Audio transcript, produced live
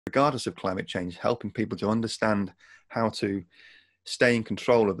regardless of climate change, helping people to understand how to stay in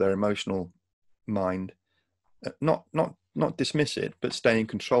control of their emotional mind, not dismiss it, but stay in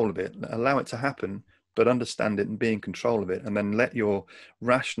control of it, allow it to happen, but understand it and be in control of it, and then let your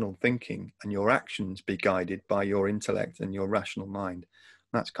rational thinking and your actions be guided by your intellect and your rational mind.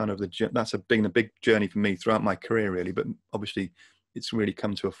 That's kind of been a big journey for me throughout my career, really. But obviously, it's really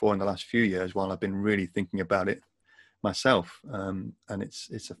come to a fore in the last few years while I've been really thinking about it myself. And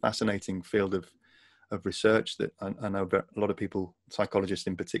it's a fascinating field of research that I know a lot of people, psychologists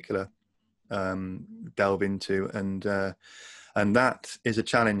in particular, delve into, and that is a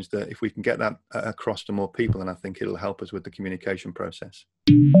challenge that if we can get that across to more people, then I think it'll help us with the communication process.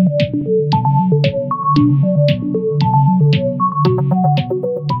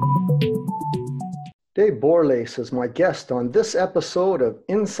 Dave Borlace is my guest on this episode of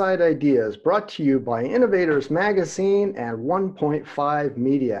Inside Ideas, brought to you by Innovators Magazine and 1.5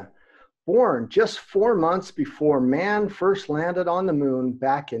 Media. Born just 4 months before man first landed on the moon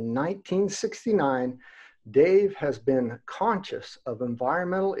back in 1969, Dave has been conscious of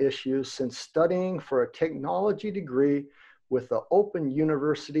environmental issues since studying for a technology degree with the Open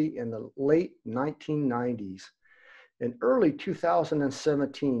University in the late 1990s. In early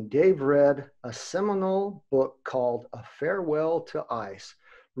 2017, Dave read a seminal book called A Farewell to Ice,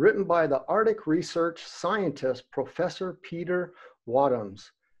 written by the Arctic research scientist Professor Peter Wadhams.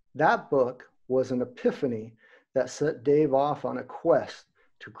 That book was an epiphany that set Dave off on a quest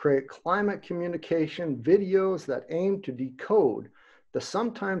to create climate communication videos that aim to decode the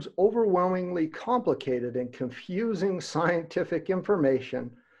sometimes overwhelmingly complicated and confusing scientific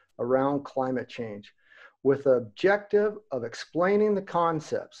information around climate change, with the objective of explaining the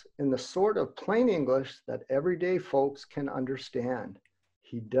concepts in the sort of plain English that everyday folks can understand.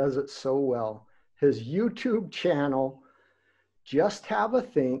 He does it so well. His YouTube channel, Just Have a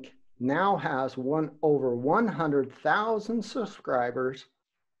Think, now has over 100,000 subscribers.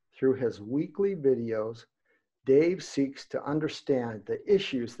 Through his weekly videos, Dave seeks to understand the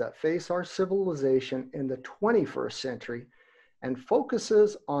issues that face our civilization in the 21st century and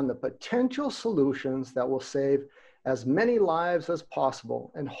focuses on the potential solutions that will save as many lives as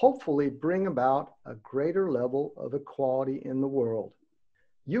possible and hopefully bring about a greater level of equality in the world.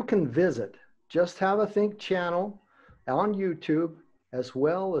 You can visit Just Have a Think channel on YouTube, as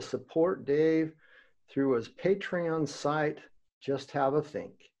well as support Dave through his Patreon site, Just Have a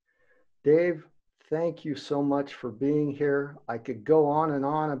Think. Dave, thank you so much for being here. I could go on and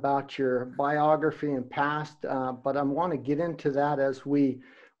on about your biography and past, but I want to get into that as we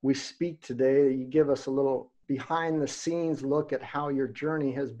speak today. You give us a little behind the scenes look at how your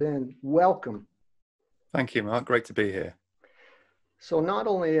journey has been. Welcome. Thank you, Mark. Great to be here. So not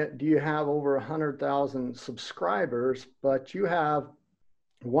only do you have over 100,000 subscribers, but you have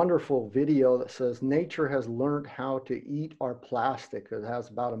a wonderful video that says nature has learned how to eat our plastic. It has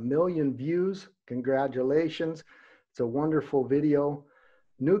about 1 million views. Congratulations. It's a wonderful video.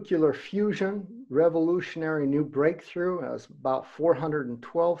 Nuclear fusion, revolutionary new breakthrough, has about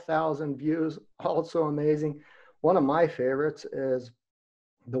 412,000 views. Also amazing. One of my favorites is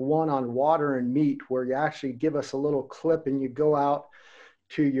the one on water and meat, where you actually give us a little clip and you go out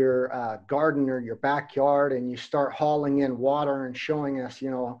to your garden or your backyard and you start hauling in water and showing us,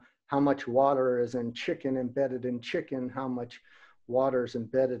 how much water is in chicken, embedded in chicken, how much water is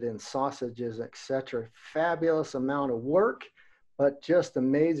embedded in sausages, etc. Fabulous amount of work, but just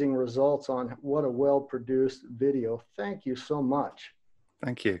amazing results on what a well-produced video. Thank you so much.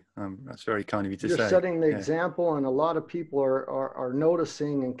 Thank you. That's very kind of you to say. You're setting the example, and a lot of people are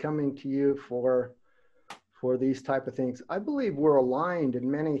noticing and coming to you for these type of things. I believe we're aligned in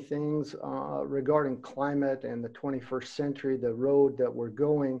many things regarding climate and the 21st century, the road that we're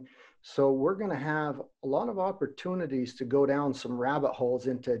going. So we're going to have a lot of opportunities to go down some rabbit holes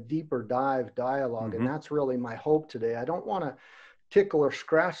into a deeper dive dialogue. And that's really my hope today. I don't want to tickle or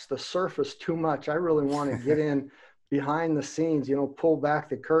scratch the surface too much. I really want to get in behind the scenes, pull back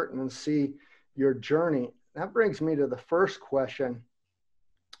the curtain and see your journey. That brings me to the first question.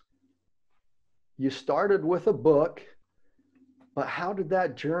 You started with a book, but how did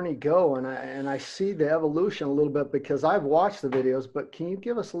that journey go? And I see the evolution a little bit because I've watched the videos, but can you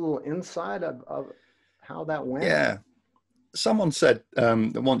give us a little insight of how that went? Yeah. Someone said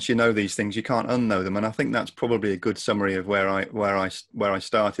that once you know these things, you can't unknow them. And I think that's probably a good summary of where I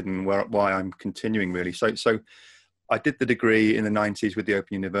started and why I'm continuing, really. So I did the degree in the 90s with the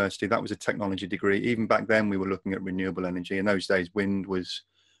Open University. That was a technology degree. Even back then, we were looking at renewable energy. In those days, wind was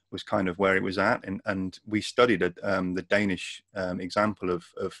kind of where it was at. And we studied the Danish example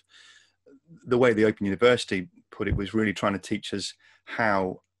of the way the Open University put it was really trying to teach us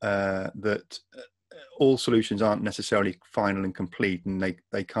how that all solutions aren't necessarily final and complete, and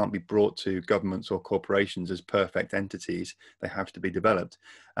they can't be brought to governments or corporations as perfect entities. They have to be developed.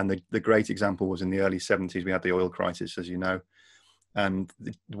 And the great example was in the early 70s, we had the oil crisis, as you know, and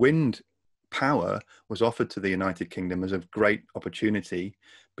the wind power was offered to the United Kingdom as a great opportunity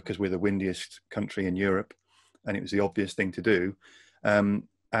because we're the windiest country in Europe, and it was the obvious thing to do.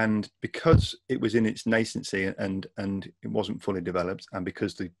 And because it was in its nascency and it wasn't fully developed, and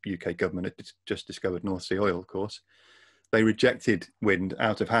because the UK government had just discovered North Sea oil, of course, they rejected wind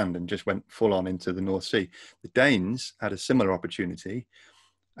out of hand and just went full on into the North Sea. The Danes had a similar opportunity,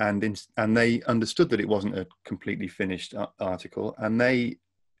 and they understood that it wasn't a completely finished article, and they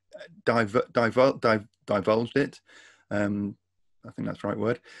divulged it. I think that's the right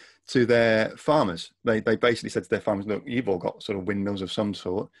word, to their farmers. They basically said to their farmers, look, you've all got sort of windmills of some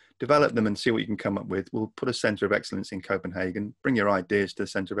sort, develop them and see what you can come up with. We'll put a centre of excellence in Copenhagen, bring your ideas to the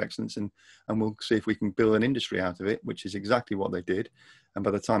centre of excellence, and we'll see if we can build an industry out of it, which is exactly what they did. And by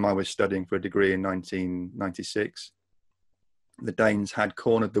the time I was studying for a degree in 1996, the Danes had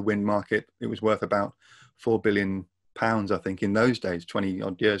cornered the wind market. It was worth about £4 billion, I think, in those days, 20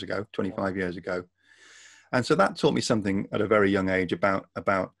 odd years ago, 25 years ago. And so that taught me something at a very young age about,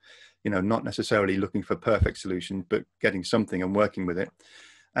 not necessarily looking for perfect solutions, but getting something and working with it.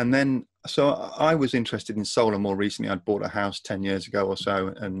 And then, so I was interested in solar more recently. I'd bought a house 10 years ago or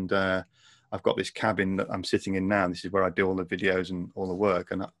so, and I've got this cabin that I'm sitting in now. This is where I do all the videos and all the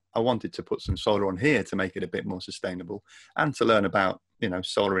work. And I wanted to put some solar on here to make it a bit more sustainable and to learn about,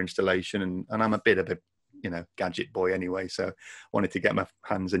 solar installation. And I'm a bit of a, gadget boy anyway. So I wanted to get my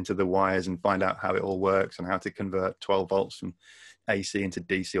hands into the wires and find out how it all works and how to convert 12 volts from AC into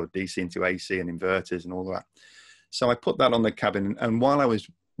DC or DC into AC and inverters and all that. So I put that on the cabin. And while I was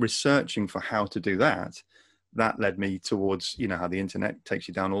researching for how to do that, that led me towards, how the internet takes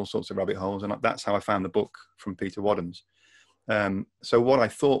you down all sorts of rabbit holes. And that's how I found the book from Peter Wadhams. So what I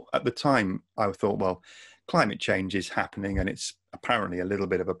thought at the time, I thought, well, climate change is happening and it's apparently a little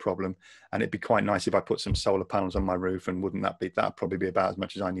bit of a problem, and it'd be quite nice if I put some solar panels on my roof, and that'd probably be about as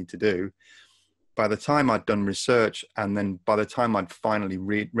much as I need to do. By the time I'd done research, and then by the time I'd finally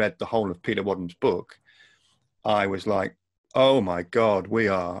read the whole of Peter Wadhams' book, I was like, oh my God, we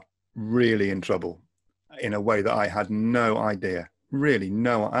are really in trouble in a way that I had no idea, really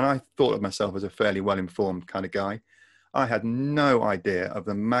no. And I thought of myself as a fairly well-informed kind of guy. I had no idea of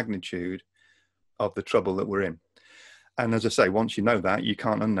the magnitude of the trouble that we're in. And as I say, once you know that, you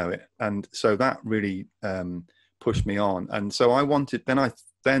can't unknow it. And so that really pushed me on. And so I wanted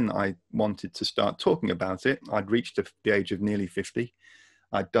to start talking about it. I'd reached the age of nearly 50.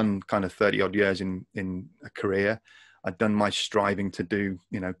 I'd done kind of 30 odd years in a career. I'd done my striving to do,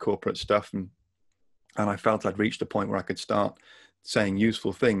 corporate stuff. And I felt I'd reached a point where I could start saying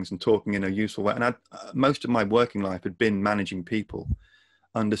useful things and talking in a useful way. And most of my working life had been managing people,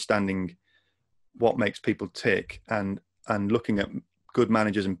 understanding what makes people tick, and looking at good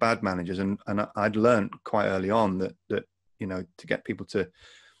managers and bad managers. And I'd learned quite early on that to get people to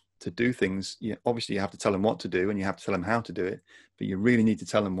do things, obviously you have to tell them what to do and you have to tell them how to do it, but you really need to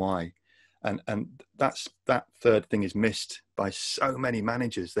tell them why. And that third thing is missed by so many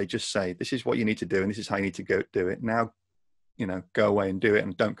managers. They just say, this is what you need to do and this is how you need to go do it. Now, go away and do it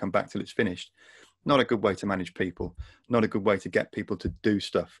and don't come back till it's finished. Not a good way to manage people, not a good way to get people to do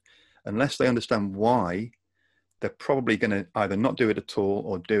stuff. Unless they understand why, they're probably going to either not do it at all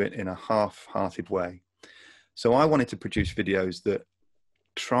or do it in a half-hearted way. So I wanted to produce videos that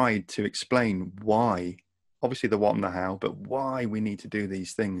tried to explain why, obviously the what and the how, but why we need to do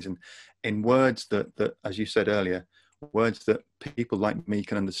these things, and in words that as you said earlier, words that people like me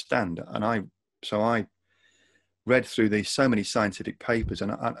can understand. And I read through so many scientific papers,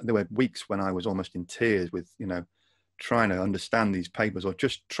 and there were weeks when I was almost in tears with, trying to understand these papers, or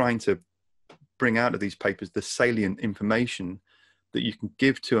just trying to bring out of these papers the salient information that you can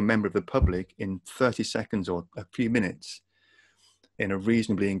give to a member of the public in 30 seconds or a few minutes in a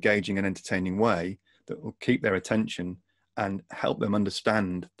reasonably engaging and entertaining way that will keep their attention and help them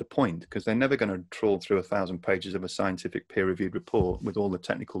understand the point, because they're never going to trawl through 1,000 pages of a scientific peer-reviewed report with all the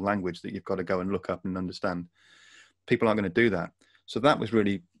technical language that you've got to go and look up and understand. People aren't going to do that. So that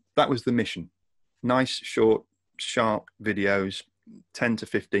was the mission. Nice, short, sharp videos, 10 to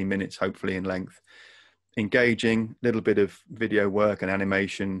 15 minutes, hopefully in length, engaging, little bit of video work and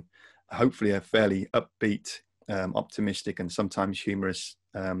animation, hopefully a fairly upbeat, optimistic and sometimes humorous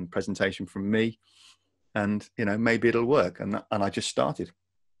presentation from me. And, maybe it'll work. And I just started.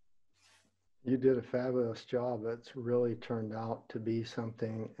 You did a fabulous job. It's really turned out to be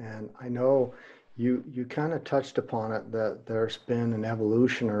something. And I know You kind of touched upon it, that there's been an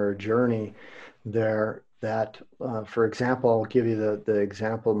evolution or a journey there that, for example, I'll give you the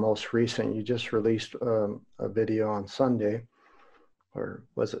example most recent. You just released a video on Sunday, or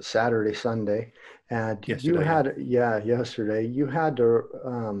was it Saturday, Sunday? And you Yesterday, had, yesterday, you had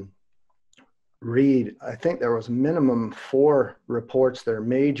to read, I think there was minimum 4 reports. They're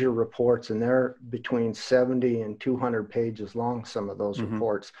major reports, and they're between 70 and 200 pages long, some of those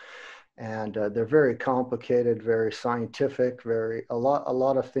reports. And they're very complicated, very scientific, a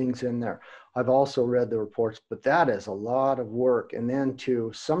lot of things in there. I've also read the reports, but that is a lot of work. And then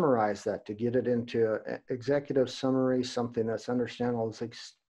to summarize that, to get it into executive summary, something that's understandable, is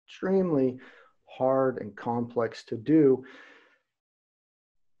extremely hard and complex to do.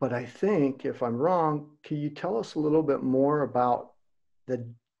 But I think, if I'm wrong, can you tell us a little bit more about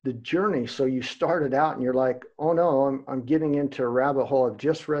the journey? So you started out and you're like, oh no, I'm getting into a rabbit hole. I've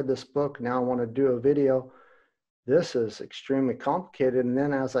just read this book. Now I want to do a video. This is extremely complicated. And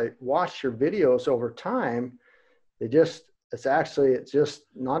then as I watched your videos over time, it's just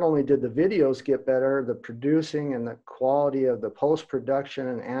not only did the videos get better, the producing and the quality of the post-production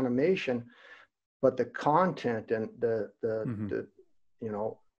and animation, but the content and the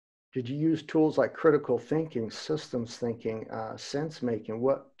did you use tools like critical thinking, systems thinking, sense making?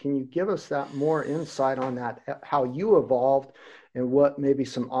 What can you give us that more insight on that, how you evolved, and what maybe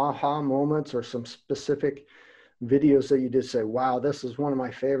some aha moments or some specific videos that you did say, wow, this is one of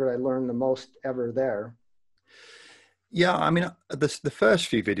my favorite, I learned the most ever there? Yeah, I mean, the first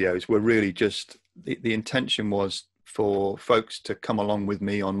few videos were really just, the intention was for folks to come along with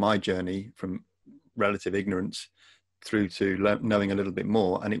me on my journey from relative ignorance through to knowing a little bit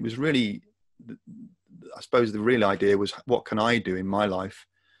more. And it was really, I suppose the real idea was, what can I do in my life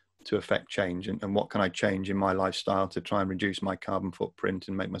to affect change, and what can I change in my lifestyle to try and reduce my carbon footprint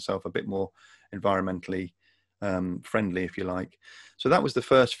and make myself a bit more environmentally friendly, if you like. So that was the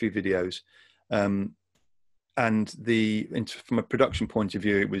first few videos. And from a production point of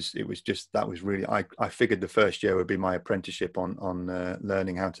view, it was just, that was really, I figured the first year would be my apprenticeship on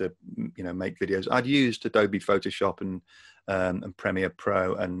learning how to make videos. I'd used Adobe Photoshop and Premiere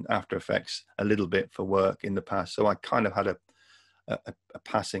Pro and After Effects a little bit for work in the past, so I kind of had a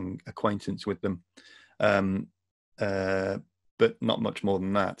passing acquaintance with them, but not much more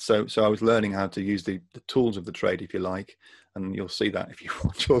than that. So I was learning how to use the tools of the trade, if you like, and you'll see that if you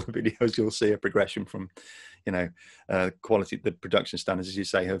watch all the videos, you'll see a progression from quality. The production standards, as you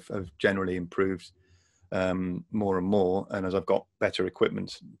say, have generally improved more and more, and as I've got better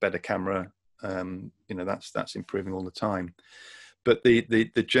equipment, better camera, that's improving all the time. But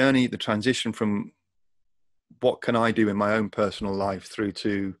the journey, the transition from what can I do in my own personal life through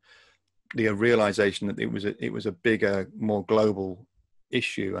to the realization that it was a bigger, more global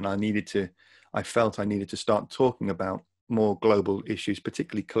issue, and I felt I needed to start talking about more global issues,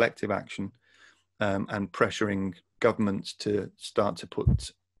 particularly collective action, and pressuring governments to start to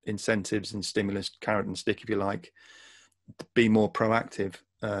put incentives and stimulus, carrot and stick, if you like, to be more proactive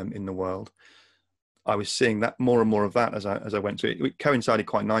in the world. I was seeing that more and more of that as I went through it. It coincided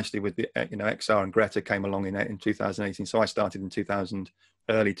quite nicely with the XR and Greta came along in 2018. So I started in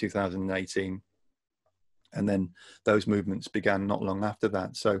early 2018, and then those movements began not long after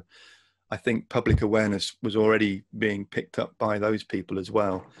that. So I think public awareness was already being picked up by those people as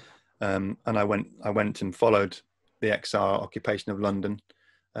well. And I went and followed the XR occupation of London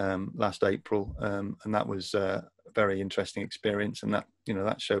last April, and that was a very interesting experience. And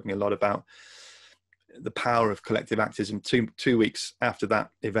that showed me a lot about the power of collective activism. Two weeks after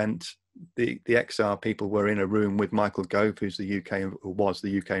that event, the XR people were in a room with Michael Gove, who was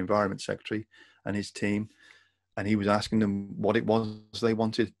the UK Environment Secretary, and his team, and he was asking them what it was they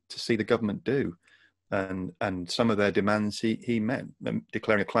wanted to see the government do. And some of their demands he met.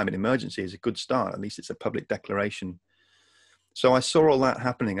 Declaring a climate emergency is a good start. At least it's a public declaration. So I saw all that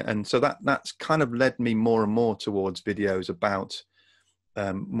happening, and so that's kind of led me more and more towards videos about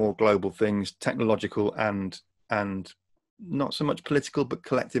more global things, technological and not so much political, but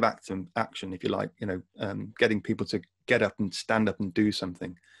collective action, if you like. Getting people to get up and stand up and do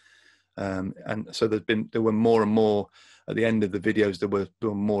something. And so there were more and more at the end of the videos. There were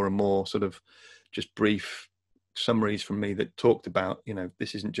more and more sort of just brief summaries from me that talked about,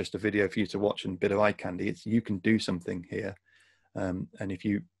 this isn't just a video for you to watch and a bit of eye candy. It's, you can do something here, and if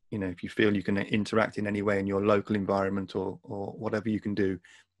you feel you can interact in any way in your local environment or whatever you can do,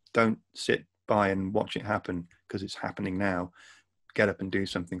 don't sit by and watch it happen, because it's happening now. Get up and do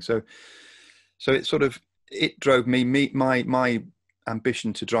something. So it drove me. My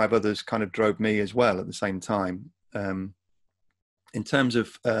ambition to drive others kind of drove me as well at the same time. In terms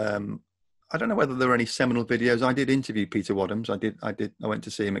of I don't know whether there are any seminal videos. I did interview Peter Wadhams. I went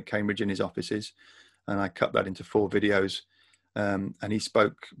to see him at Cambridge in his offices, and I cut that into 4 videos. And he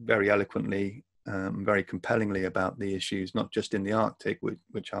spoke very eloquently, very compellingly about the issues, not just in the Arctic,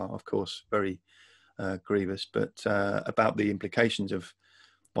 which are, of course, very grievous, but about the implications of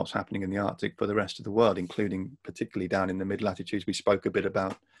what's happening in the Arctic for the rest of the world, including particularly down in the mid-latitudes. We spoke a bit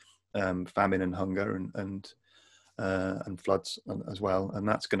about famine and hunger and floods as well, and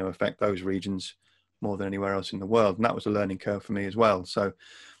that's going to affect those regions more than anywhere else in the world. And that was a learning curve for me as well. So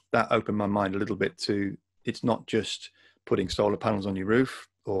that opened my mind a little bit to, it's not just putting solar panels on your roof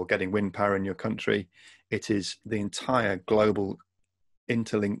or getting wind power in your country. It is the entire global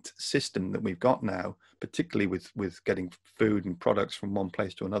interlinked system that we've got now, particularly with getting food and products from one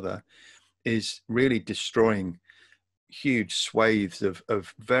place to another, is really destroying huge swathes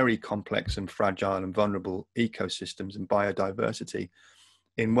of very complex and fragile and vulnerable ecosystems and biodiversity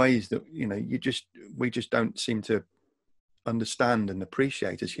in ways that, you know, we just don't seem to understand and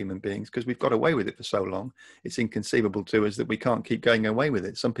appreciate as human beings, because we've got away with it for so long. It's inconceivable to us that we can't keep going away with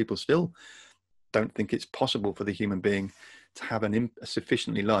it. Some people still don't think it's possible for the human being to have a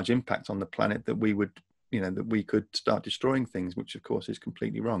sufficiently large impact on the planet that we would, you know, that we could start destroying things, which of course is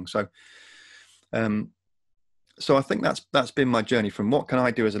completely wrong. So so I think that's been my journey from what can I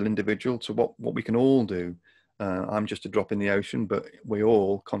do as an individual to what we can all do. I'm just a drop in the ocean, but we're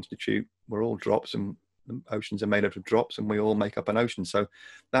all drops, and the oceans are made out of drops, and we all make up an ocean. So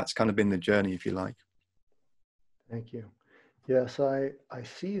that's kind of been the journey, if you like. Thank you. Yes, I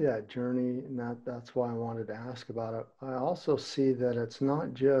see that journey, and that's why I wanted to ask about it. I also see that it's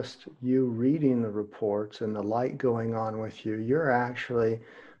not just you reading the reports and the light going on with you. You're actually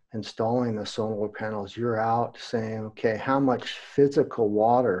installing the solar panels. You're out saying, okay, how much physical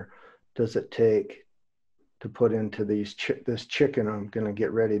water does it take to put into this chicken I'm going to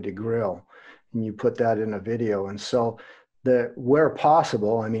get ready to grill? And you put that in a video. And so where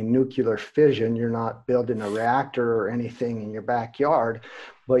possible, I mean, nuclear fission, you're not building a reactor or anything in your backyard,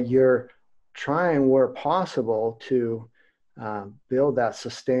 but you're trying where possible to build that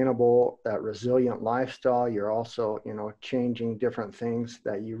sustainable, that resilient lifestyle. You're also, you know, changing different things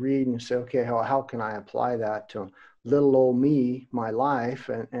that you read and you say, okay, how can I apply that to little old me, my life,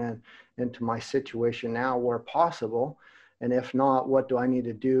 and to my situation now where possible? And if not, what do I need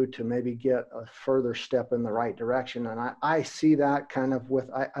to do to maybe get a further step in the right direction? And I see that kind of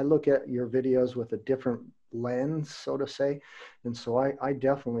I look at your videos with a different lens, so to say. And so I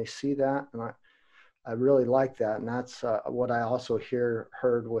definitely see that. And I really like that. And that's what I also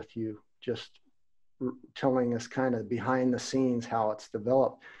heard with you just telling us kind of behind the scenes how it's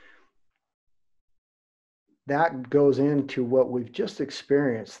developed. That goes into what we've just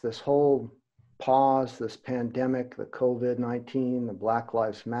experienced, this whole pause, this pandemic, the COVID-19, the Black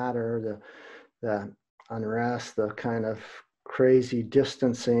Lives Matter, the unrest, the kind of crazy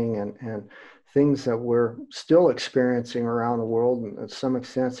distancing and things that we're still experiencing around the world, and to some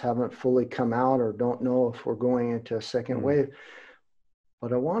extent haven't fully come out or don't know if we're going into a second wave.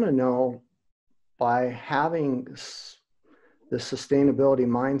 But I want to know, by having the sustainability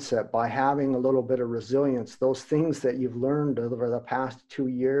mindset, by having a little bit of resilience, those things that you've learned over the past 2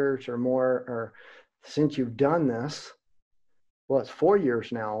 years or more, or since you've done this, well, it's 4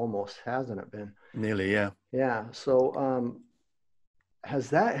 years now almost, hasn't it been? Nearly, yeah. Yeah. So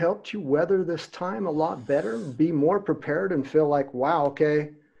has that helped you weather this time a lot better, be more prepared and feel like, wow, okay.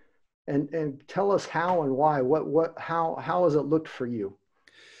 And tell us how and why, how has it looked for you?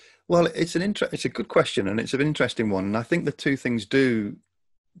 Well, it's a good question, and it's an interesting one. And I think the two things do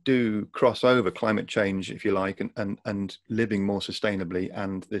cross over: climate change, if you like, and living more sustainably,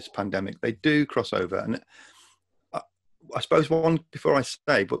 and this pandemic. They do cross over. And I suppose one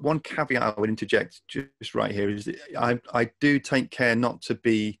caveat I would interject just right here is that I do take care not to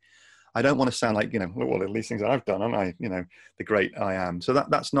be. I don't want to sound like, you know, well, at least things I've done, aren't I? You know, the great I am. So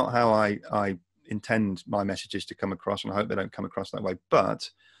that's not how I intend my messages to come across, and I hope they don't come across that way. But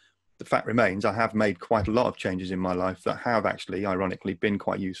the fact remains, I have made quite a lot of changes in my life that have actually, ironically, been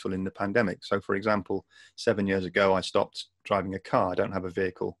quite useful in the pandemic. So, for example, 7 years ago, I stopped driving a car. I don't have a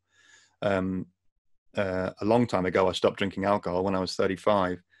vehicle. A long time ago, I stopped drinking alcohol when I was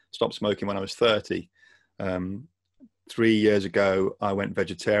 35, stopped smoking when I was 30. 3 years ago, I went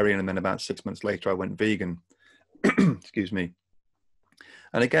vegetarian, and then about 6 months later, I went vegan. Excuse me.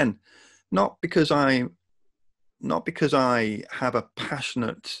 And again, not because I have a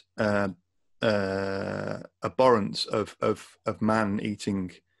passionate abhorrence of man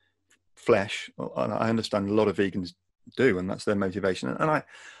eating flesh. I understand a lot of vegans do, and that's their motivation. And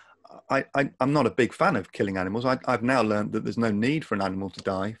I'm not a big fan of killing animals. I've now learned that there's no need for an animal to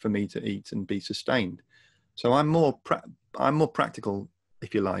die for me to eat and be sustained. So I'm more practical,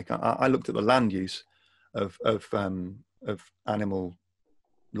 if you like. I looked at the land use of animal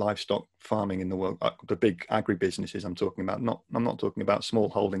livestock farming in the world, the big agribusinesses I'm talking about. I'm not talking about small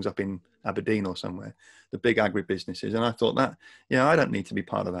holdings up in Aberdeen or somewhere. The big agribusinesses, and I thought that, I don't need to be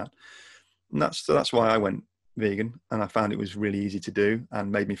part of that. And that's why I went vegan, and I found it was really easy to do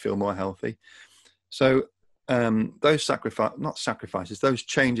and made me feel more healthy. So those those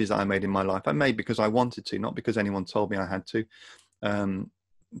changes that I made in my life, I made because I wanted to, not because anyone told me I had to.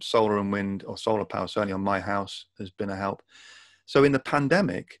 Solar and wind, or solar power, certainly on my house, has been a help. So in the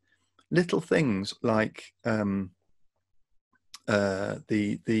pandemic, little things like the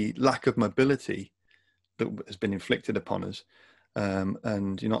lack of mobility that has been inflicted upon us,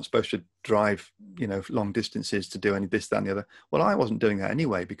 and you're not supposed to drive, long distances to do any this, that, and the other. Well, I wasn't doing that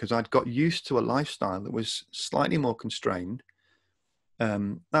anyway, because I'd got used to a lifestyle that was slightly more constrained.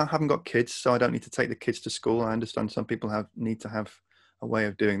 Now I haven't got kids, so I don't need to take the kids to school. I understand some people need to have a way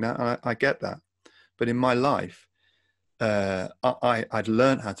of doing that. I get that. But in my life, I'd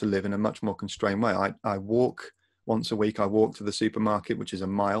learned how to live in a much more constrained way. I walk once a week. I walk to the supermarket, which is a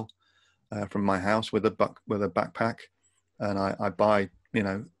mile from my house, with a backpack, and I buy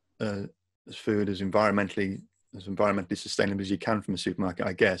food as environmentally sustainable as you can from a supermarket,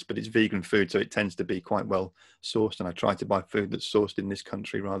 I guess. But it's vegan food, so it tends to be quite well sourced. And I try to buy food that's sourced in this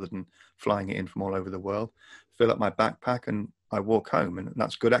country rather than flying it in from all over the world. Fill up my backpack and I walk home, and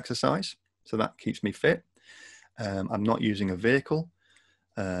that's good exercise. So that keeps me fit. I'm not using a vehicle.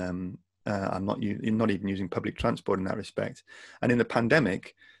 I'm not even using public transport in that respect. And in the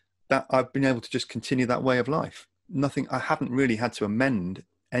pandemic, that I've been able to just continue that way of life. I haven't really had to amend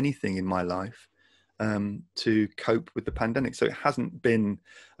anything in my life to cope with the pandemic. So it hasn't been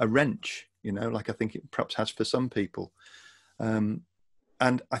a wrench, like I think it perhaps has for some people. And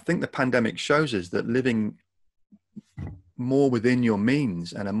I think the pandemic shows us that living more within your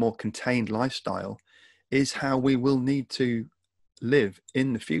means and a more contained lifestyle is how we will need to live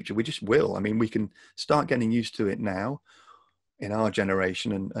in the future. We just will. I mean, we can start getting used to it now in our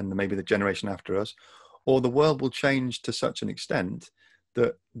generation and maybe the generation after us, or the world will change to such an extent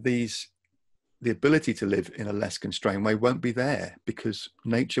that the ability to live in a less constrained way won't be there, because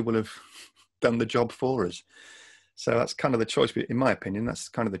nature will have done the job for us. So that's kind of the choice, in my opinion, that's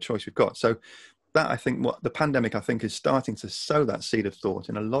kind of the choice we've got. So that, I think, what the pandemic, I think, is starting to sow that seed of thought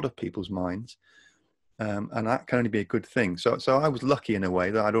in a lot of people's minds. And that can only be a good thing. So I was lucky in a way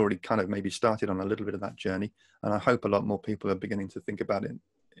that I'd already kind of maybe started on a little bit of that journey. And I hope a lot more people are beginning to think about it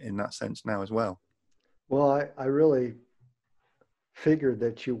in that sense now as well. Well, I really figured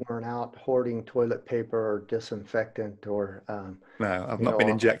that you weren't out hoarding toilet paper or disinfectant or no, I've not been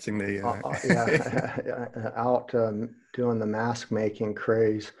injecting the out doing the mask making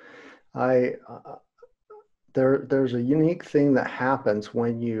craze. There's a unique thing that happens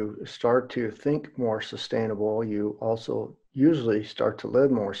when you start to think more sustainable. You also usually start to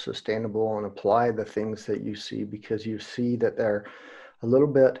live more sustainable and apply the things that you see, because you see that they're a little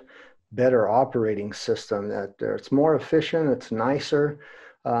bit better operating system, that it's more efficient, it's nicer,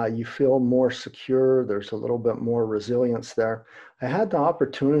 you feel more secure, there's a little bit more resilience there. I had the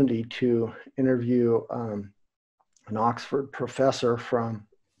opportunity to interview an Oxford professor from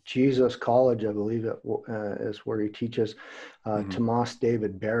Jesus College, I believe it is where he teaches, Tomas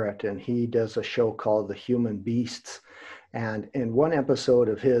David Barrett, and he does a show called The Human Beasts. And in one episode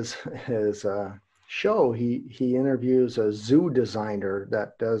of his show, he interviews a zoo designer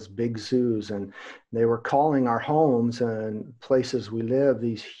that does big zoos, and they were calling our homes and places we live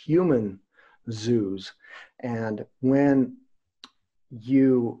these human zoos. And when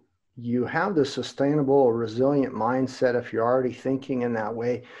you have the sustainable, resilient mindset, if you're already thinking in that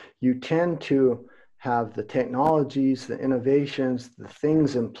way, you tend to have the technologies, the innovations, the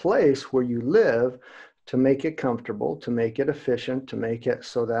things in place where you live to make it comfortable, to make it efficient, to make it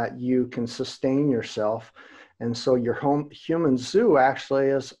so that you can sustain yourself. And so your human zoo actually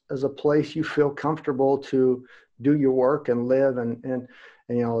is a place you feel comfortable to do your work and live. And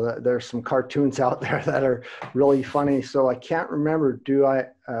there's some cartoons out there that are really funny. So I can't remember, do I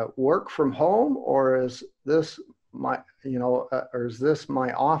work from home, or is this my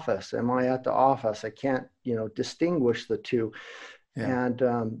office? Am I at the office? I can't, distinguish the two. Yeah.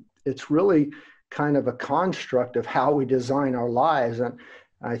 And it's really kind of a construct of how we design our lives. And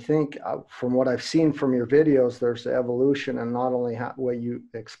I think from what I've seen from your videos, there's the evolution, and not only what you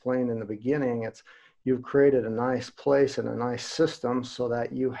explained in the beginning, you've created a nice place and a nice system so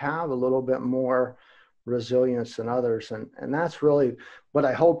that you have a little bit more resilience than others. And that's really what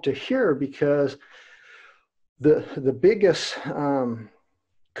I hope to hear, because the biggest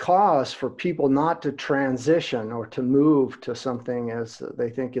cause for people not to transition or to move to something is they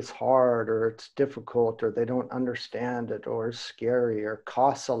think it's hard or it's difficult or they don't understand it or it's scary or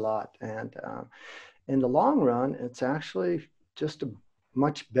costs a lot. And in the long run, it's actually just a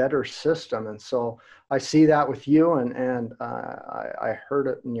much better system. And so I see that with you, and I heard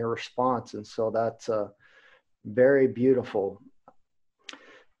it in your response. And so that's very beautiful.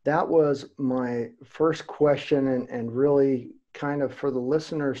 That was my first question, and really kind of for the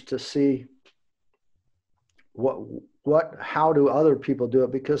listeners to see how do other people do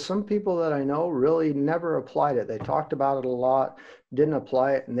it, because some people that I know really never applied it. They talked about it a lot, didn't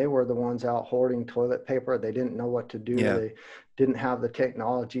apply it, and they were the ones out hoarding toilet paper. They didn't know what to do. Yeah. They didn't have the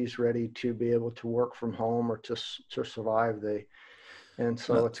technologies ready to be able to work from home or to survive. And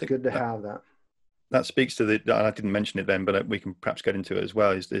so it's good to have that. That speaks to I didn't mention it then, but we can perhaps get into it as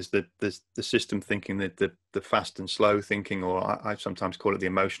well, is the system thinking, the fast and slow thinking, or I sometimes call it the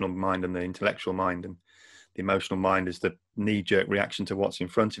emotional mind and the intellectual mind. And the emotional mind is the knee-jerk reaction to what's in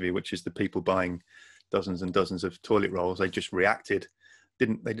front of you, which is the people buying dozens and dozens of toilet rolls. They just reacted. They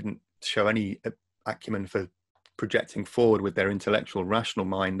didn't show any acumen for projecting forward with their intellectual, rational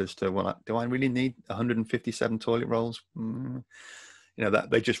mind as to, well, do I really need 157 toilet rolls?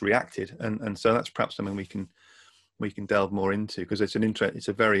 That they just reacted, and so that's perhaps something we can delve more into, because it's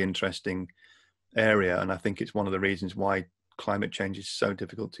a very interesting area, and I think it's one of the reasons why climate change is so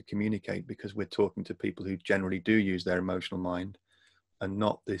difficult to communicate, because we're talking to people who generally do use their emotional mind and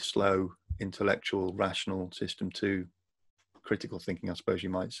not the slow intellectual rational system to critical thinking, I suppose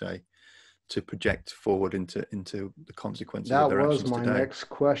you might say, to project forward into the consequences of their actions today. That was my next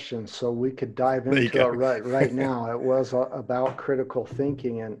question, so we could dive into it right now. It was about critical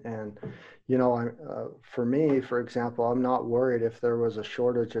thinking, and for me, for example, I'm not worried if there was a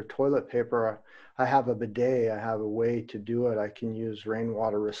shortage of toilet paper. I have a bidet. I have a way to do it. I can use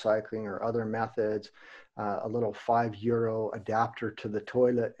rainwater recycling or other methods, a little €5 adapter to the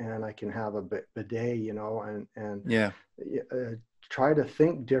toilet, and I can have a bidet, and yeah. Try to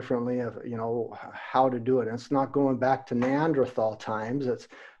think differently of, how to do it. And it's not going back to Neanderthal times. It's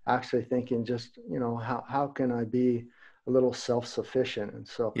actually thinking just, how can I be a little self-sufficient? And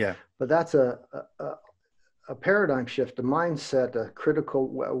so, yeah. But that's a paradigm shift, a mindset, a critical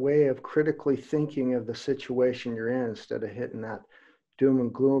way of critically thinking of the situation you're in, instead of hitting that doom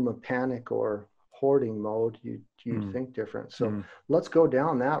and gloom of panic or hoarding mode. You think different. So let's go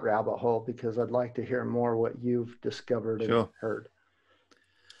down that rabbit hole, because I'd like to hear more what you've discovered and heard.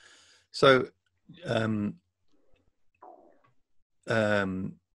 So,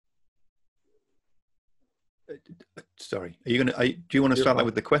 sorry, do you want to start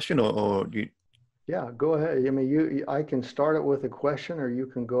with the question, or you? Yeah, go ahead. I mean, I can start it with a question, or you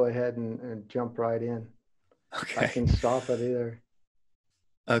can go ahead and jump right in. Okay. I can stop it either.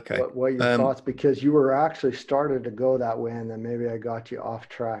 Okay. What your thoughts, because you were actually started to go that way, and then maybe I got you off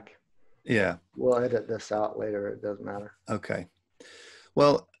track. Yeah. We'll edit this out later. It doesn't matter. Okay.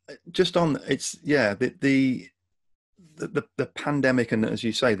 Well, just on the pandemic, and as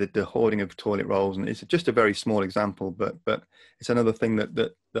you say, the hoarding of toilet rolls, and it's just a very small example, but it's another thing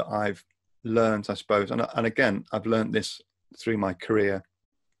that I've learned, I suppose, and again, I've learned this through my career,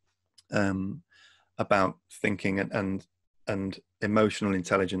 about thinking and emotional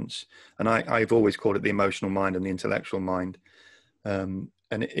intelligence, and I've always called it the emotional mind and the intellectual mind, and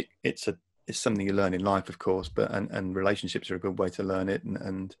it's something you learn in life, of course, but and relationships are a good way to learn it,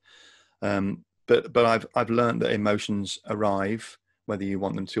 but I've learned that emotions arrive whether you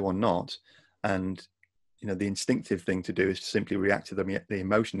want them to or not, and the instinctive thing to do is to simply react to the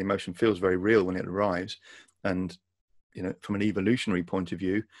emotion. The emotion feels very real when it arrives, and from an evolutionary point of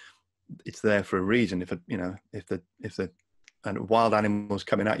view, it's there for a reason. If the and wild animals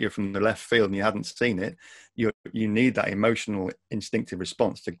coming at you from the left field and you hadn't seen it, you need that emotional instinctive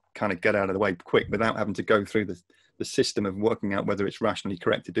response to kind of get out of the way quick without having to go through the system of working out whether it's rationally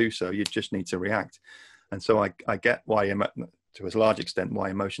correct to do so. You just need to react. And so I get why, to a large extent, why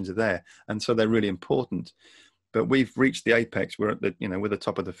emotions are there. And so they're really important. But we've reached the apex. We're at we're the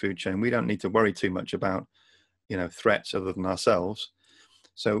top of the food chain. We don't need to worry too much about, threats other than ourselves.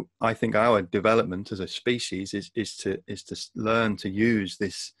 So I think our development as a species is to learn to use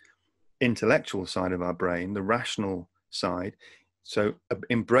this intellectual side of our brain, the rational side. So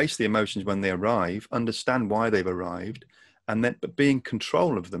embrace the emotions when they arrive, understand why they've arrived, and then but be in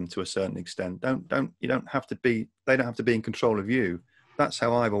control of them to a certain extent. They don't have to be in control of you. That's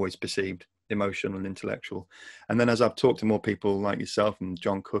how I've always perceived emotional and intellectual. And then as I've talked to more people like yourself and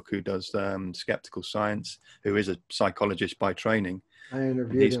John Cook, who does skeptical science, who is a psychologist by training, I and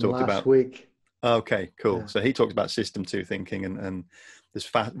interviewed he's him talked last about, week. okay, cool. Yeah. So he talks about system two thinking, and there's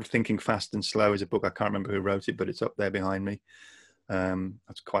Thinking Fast and Slow is a book. I can't remember who wrote it, but it's up there behind me.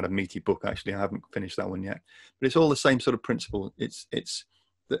 That's quite a meaty book, actually. I haven't finished that one yet, but it's all the same sort of principle. It's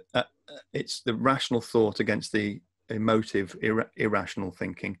the rational thought against the emotive, irrational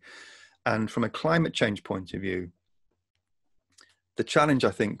thinking. And from a climate change point of view, the challenge,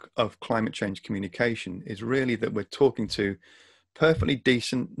 I think, of climate change communication is really that we're talking to perfectly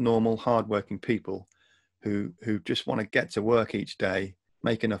decent, normal, hardworking people who just want to get to work each day,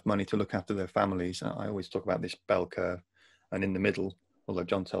 make enough money to look after their families. I always talk about this bell curve, and in the middle, although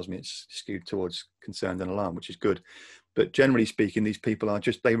John tells me it's skewed towards concerned and alarm, which is good. But generally speaking, these people are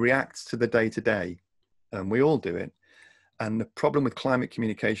just, they react to the day to day, and we all do it. And the problem with climate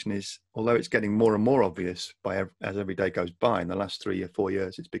communication is, although it's getting more and more obvious as every day goes by, in the last 3 or 4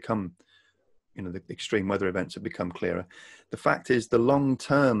 years, it's become, the extreme weather events have become clearer. The fact is, the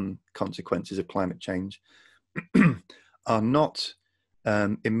long-term consequences of climate change are not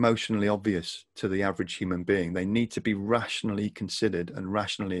emotionally obvious to the average human being. They need to be rationally considered and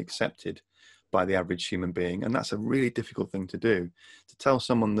rationally accepted by the average human being. And that's a really difficult thing to do. To tell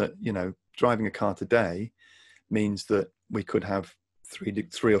someone that, driving a car today means that we could have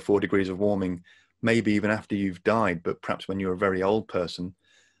 3 or 4 degrees of warming, maybe even after you've died, but perhaps when you're a very old person.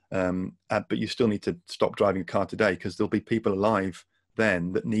 But you still need to stop driving a car today, because there'll be people alive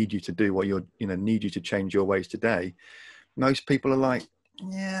then that need you to do what need you to change your ways today. Most people are like,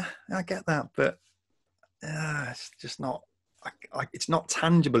 yeah, I get that, but it's just not, it's not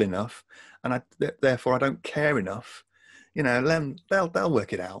tangible enough, and therefore I don't care enough. They'll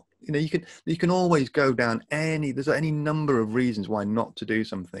work it out. You can always go down there's any number of reasons why not to do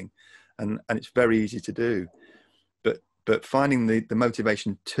something, and it's very easy to do. But finding the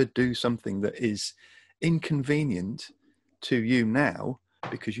motivation to do something that is inconvenient to you now,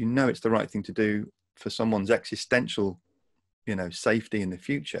 because it's the right thing to do for someone's existential, safety in the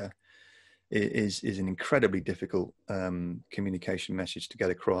future, is an incredibly difficult communication message to get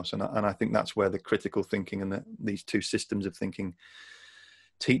across. And I think that's where the critical thinking and these two systems of thinking,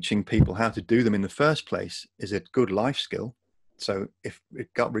 teaching people how to do them in the first place, is a good life skill. So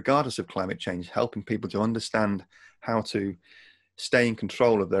regardless of climate change, helping people to understand how to stay in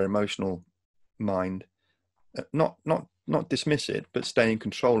control of their emotional mind, not dismiss it, but stay in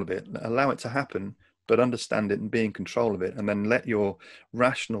control of it, allow it to happen, but understand it and be in control of it, and then let your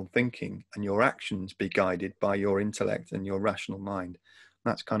rational thinking and your actions be guided by your intellect and your rational mind.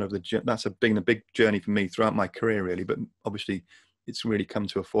 That's kind of been a big journey for me throughout my career, really. But obviously, it's really come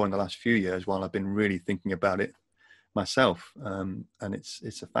to a fore in the last few years while I've been really thinking about it myself. And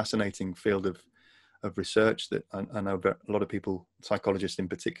it's a fascinating field of research that I know a lot of people, psychologists in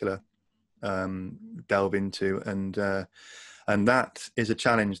particular, delve into, and that is a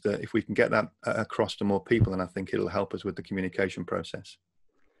challenge that if we can get that across to more people, then I think it'll help us with the communication process.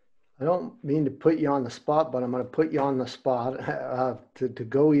 I don't mean to put you on the spot, but I'm going to put you on the spot to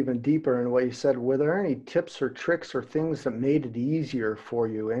go even deeper into what you said. Were there any tips or tricks or things that made it easier for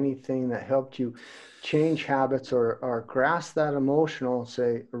you? Anything that helped you change habits or grasp that emotional,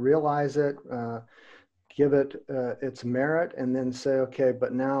 say, realize it, give it its merit, and then say, okay,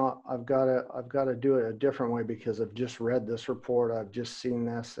 but now I've got to do it a different way because I've just read this report, I've just seen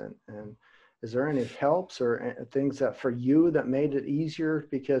this, and is there any helps or things that for you that made it easier,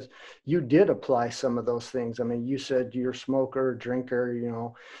 because you did apply some of those things? I mean, you said you're a smoker, drinker,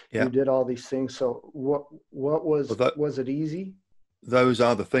 Yeah. You did all these things. So what was it easy? Those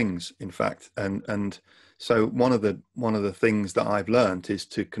are the things, in fact, and so one of the things that I've learned is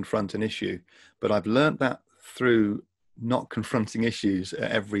to confront an issue, but I've learned that through not confronting issues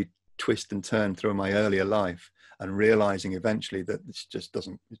at every twist and turn through my earlier life, and realizing eventually that it just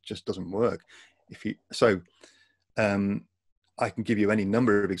doesn't work. I can give you any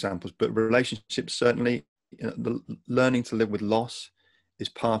number of examples, but relationships, certainly, the learning to live with loss is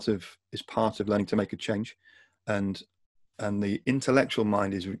part of learning to make a change, and the intellectual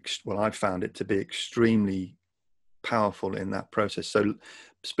mind is, well, I've found it to be extremely powerful in that process. So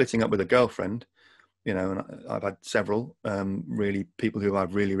splitting up with a girlfriend, and I've had several really people who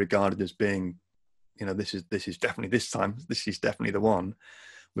I've really regarded as being, this is definitely, this time, this is definitely the one.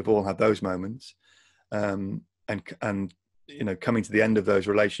 We've all had those moments. And coming to the end of those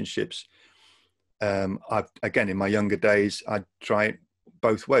relationships, again, in my younger days, I'd try it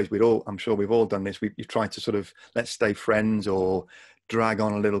both ways. I'm sure we've all done this. You try to sort of, let's stay friends, or drag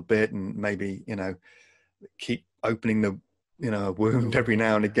on a little bit, and maybe, keep opening a wound every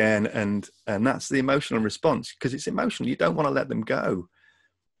now and again, and that's the emotional response, because it's emotional. You don't want to let them go.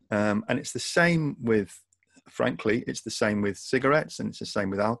 And it's the same with, frankly, it's the same with cigarettes, and it's the same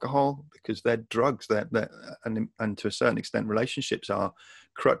with alcohol, because they're drugs. And to a certain extent, relationships are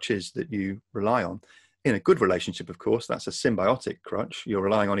crutches that you rely on. In a good relationship, of course, that's a symbiotic crutch. You're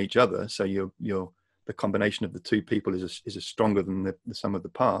relying on each other, so the combination of the two people is stronger than the sum of the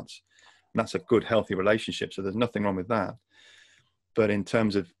parts. And that's a good, healthy relationship. So there's nothing wrong with that. But in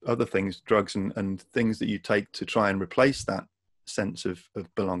terms of other things, drugs and things that you take to try and replace that sense of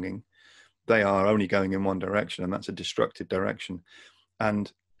belonging, they are only going in one direction, and that's a destructive direction.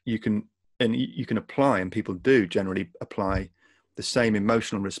 And you can apply, and people do generally apply, the same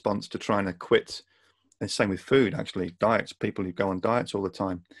emotional response to trying to quit. And same with food, actually. Diets, people who go on diets all the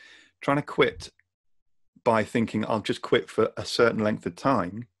time, trying to quit by thinking I'll just quit for a certain length of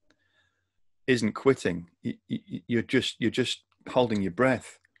time isn't quitting. You're just holding your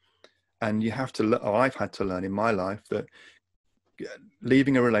breath. And you have to, I've had to learn in my life that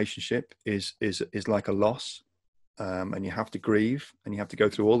leaving a relationship is like a loss, and you have to grieve, and you have to go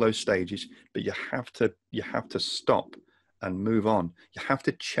through all those stages, but you have to stop and move on. You have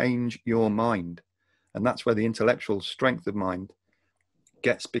to change your mind, and that's where the intellectual strength of mind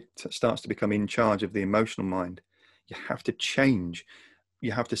starts to become in charge of the emotional mind. You have to change.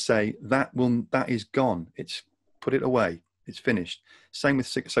 You have to say that is gone. It's put it away. It's finished. Same with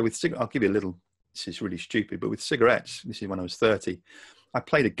cigarettes. I'll give you a little. This is really stupid, but with cigarettes, this is when I was 30. I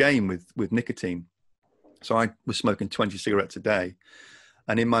played a game with nicotine. So I was smoking 20 cigarettes a day,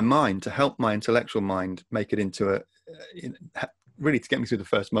 and in my mind, to help my intellectual mind make it into really to get me through the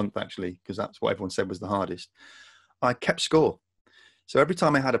first month, actually, because that's what everyone said was the hardest, I kept score. So every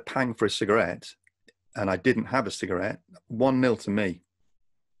time I had a pang for a cigarette and I didn't have a cigarette, 1-0 to me.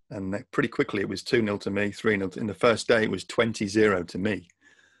 And pretty quickly it was 2-0 to me, 3-0. In the first day, it was 20-0 to me.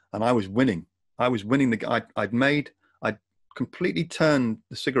 And I was winning. I'd completely turned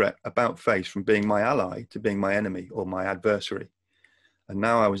the cigarette about face from being my ally to being my enemy or my adversary. And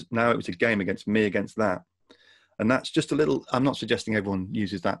now it was a game against me, against that. And that's just a little, I'm not suggesting everyone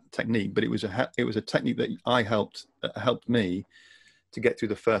uses that technique, but it was a technique that helped me to get through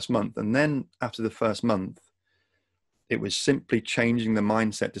the first month. And then after the first month, it was simply changing the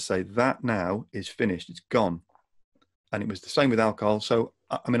mindset to say that now is finished, it's gone. And it was the same with alcohol. So,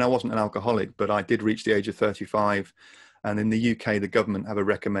 I mean, I wasn't an alcoholic, but I did reach the age of 35. And in the UK, the government have a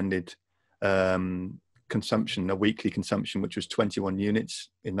recommended consumption, a weekly consumption, which was 21 units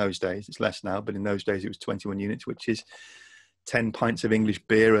in those days. It's less now, but in those days it was 21 units, which is 10 pints of English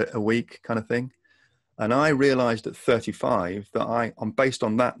beer a week kind of thing. And I realized at 35 that based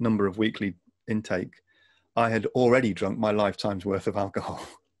on that number of weekly intake, I had already drunk my lifetime's worth of alcohol,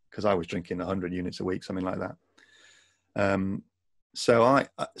 because I was drinking 100 units a week, something like that.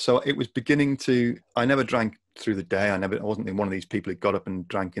 So it was beginning to, I never drank through the day. I wasn't one of these people who got up and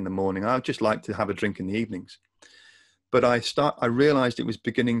drank in the morning. I just liked to have a drink in the evenings. But I realized it was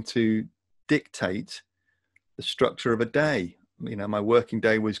beginning to dictate the structure of a day. You know, my working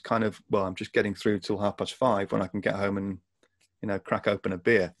day was kind of, well, I'm just getting through till 5:30 when I can get home and, crack open a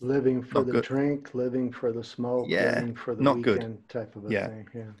beer. Living for the drink, living for the smoke, living for the weekend type of a thing.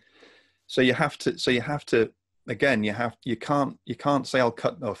 Yeah. So you have to, again, you can't say I'll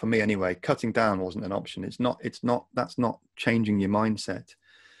cut, or for me anyway, cutting down wasn't an option. That's not changing your mindset.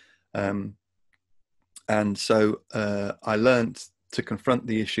 And so I learned to confront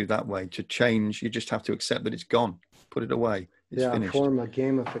the issue that way. To change, you just have to accept that it's gone, put it away. It's finished. Form a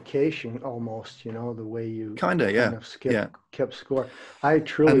gamification almost, the way you kept score. I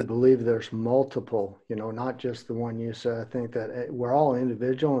truly believe there's multiple, not just the one you said. I think that we're all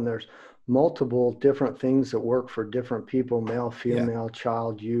individual, and there's multiple different things that work for different people, male, female,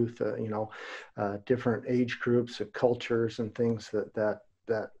 child, youth, different age groups and cultures and things that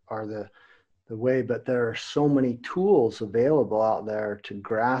are the way. But there are so many tools available out there to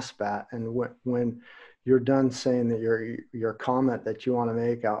grasp at. And when you're done saying that your comment that you want to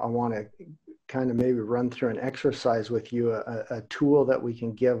make, I want to kind of maybe run through an exercise with you, a tool that we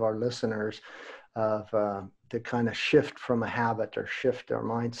can give our listeners to kind of shift from a habit or shift our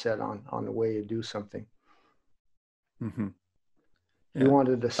mindset on the way you do something. Mm-hmm. You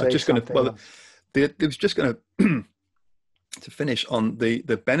wanted to say something. It was just going to to finish on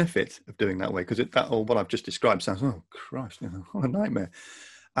the benefit of doing that way, because what I've just described sounds, oh Christ, what a nightmare.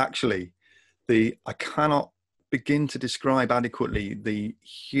 Actually, I cannot begin to describe adequately the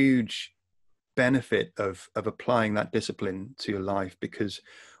huge benefit of applying that discipline to your life, because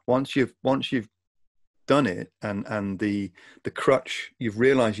once you've done it, and the crutch, you've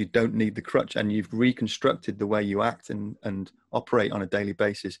realized you don't need the crutch, and you've reconstructed the way you act and operate on a daily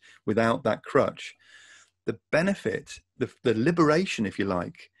basis without that crutch, the benefit, the liberation, if you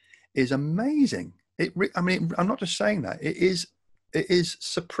like, is amazing. I mean, I'm not just saying that. It is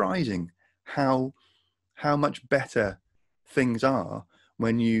surprising how much better things are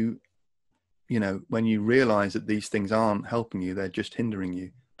when you realize that these things aren't helping you, they're just hindering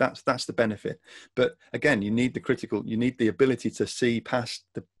you. That's the benefit. But again, you need the ability to see past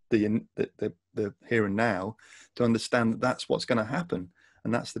the here and now, to understand that that's what's going to happen.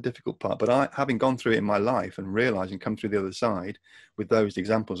 And that's the difficult part. But having gone through it in my life and realizing, come through the other side with those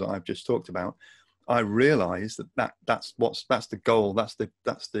examples that I've just talked about, I realized that's the goal. That's the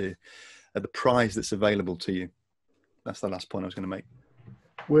prize that's available to you. That's the last point I was going to make.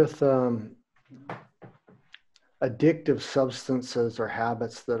 With addictive substances or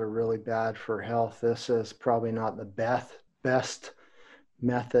habits that are really bad for health, this is probably not the best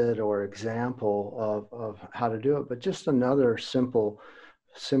method or example of how to do it, but just another simple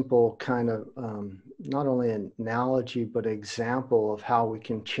kind of not only an analogy, but example of how we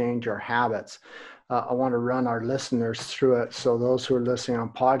can change our habits. I want to run our listeners through it, so those who are listening on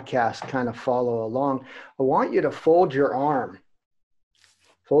podcast kind of follow along. I want you to fold your arms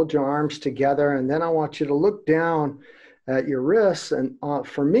together, and then I want you to look down at your wrists. And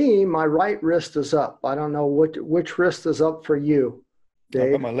for me, my right wrist is up. I don't know which wrist is up for you, Dave.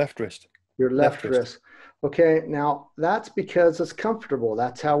 I've got my left wrist. Your left wrist. Okay, now that's because it's comfortable.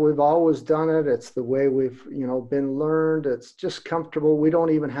 That's how we've always done it. It's the way we've been learned. It's just comfortable. We don't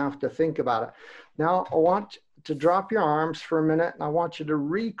even have to think about it. Now I want to drop your arms for a minute, and I want you to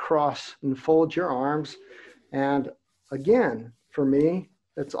recross and fold your arms. And again, for me,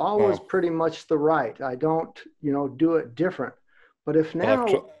 it's always pretty much the right. I don't do it different. But if now,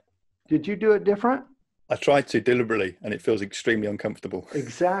 did you do it different? I tried to deliberately, and it feels extremely uncomfortable.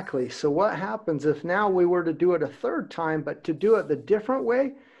 Exactly. So what happens if now we were to do it a third time, but to do it the different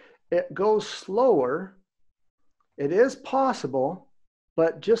way, it goes slower. It is possible,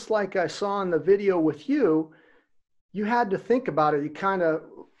 but just like I saw in the video with you, you had to think about it. You kind of,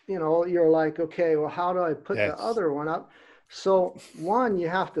 you're like, okay, well, how do I put the other one up? So one, you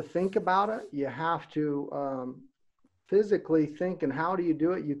have to think about it. You have to physically think, and how do you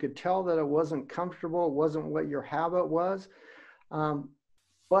do it? You could tell that it wasn't comfortable. It wasn't what your habit was.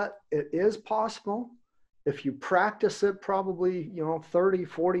 But it is possible. If you practice it probably, 30,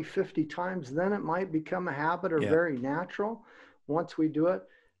 40, 50 times, then it might become a habit or very natural once we do it.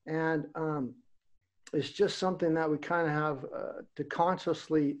 And it's just something that we kind of have to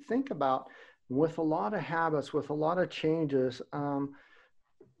consciously think about. With a lot of habits, with a lot of changes,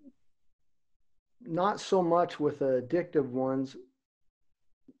 not so much with the addictive ones.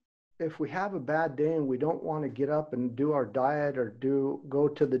 If we have a bad day and we don't want to get up and do our diet or go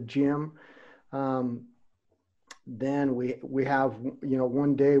to the gym, then we have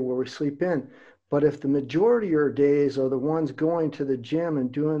one day where we sleep in. But if the majority of your days are the ones going to the gym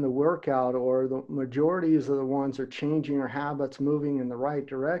and doing the workout, or the majorities of the ones are changing your habits, moving in the right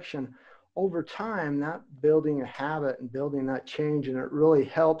direction, over time, that building a habit and building that change, and it really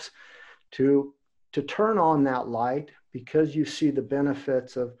helps to turn on that light, because you see the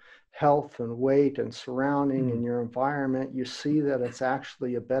benefits of health and weight and surrounding in your environment. You see that it's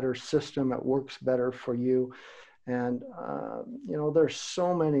actually a better system. It works better for you. And, there's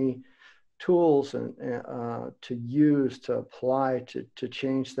so many tools and to use, to apply, to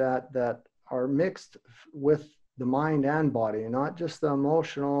change that are mixed with the mind and body, and not just the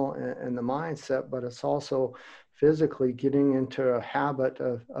emotional and the mindset, but it's also physically getting into a habit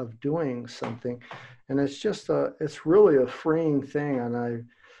of doing something. And it's really a freeing thing. And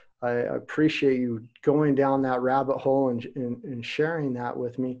I appreciate you going down that rabbit hole and sharing that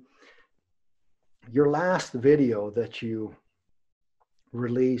with me. Your last video that you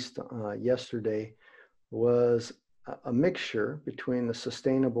released yesterday was a mixture between the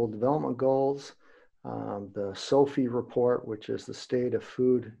Sustainable Development Goals, the SOFI report, which is the state of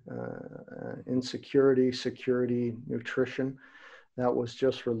food insecurity, security, nutrition, that was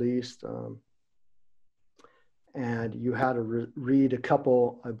just released. And you had to read a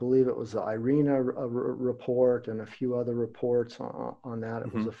couple, I believe it was the IRENA report and a few other reports on that.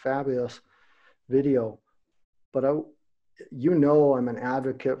 It was a fabulous video. But I'm an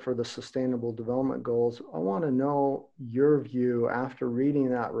advocate for the Sustainable Development Goals. I want to know your view after reading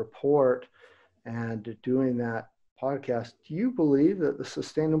that report and doing that podcast. Do you believe that the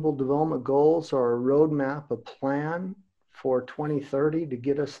Sustainable Development Goals are a roadmap, a plan for 2030 to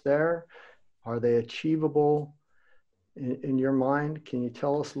get us there? Are they achievable? in your mind? Can you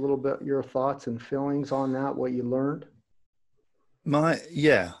tell us a little bit your thoughts and feelings on that, what you learned?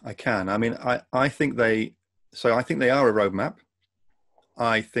 Yeah, I can. I mean, I think they are a roadmap.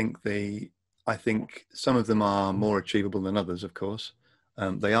 I think some of them are more achievable than others, of course.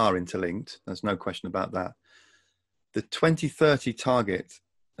 They are interlinked. There's no question about that. The 2030 target,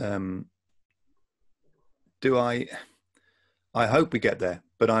 I hope we get there,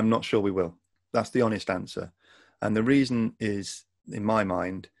 but I'm not sure we will. That's the honest answer. And the reason is, in my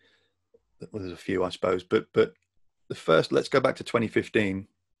mind, well, there's a few, I suppose, but the first, let's go back to 2015,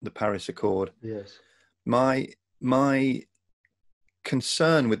 the Paris Accord. Yes. My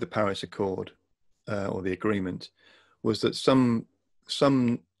concern with the Paris Accord or the agreement was that some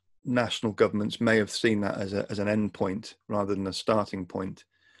national governments may have seen that as an end point rather than a starting point,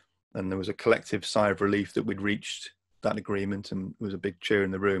 and there was a collective sigh of relief that we'd reached that agreement, and there was a big cheer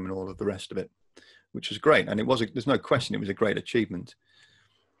in the room and all of the rest of it, which was great. And there's no question it was a great achievement.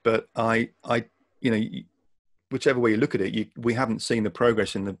 But whichever way you look at it, we haven't seen the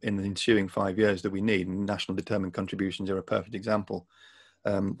progress in the ensuing 5 years that we need. And national determined contributions are a perfect example.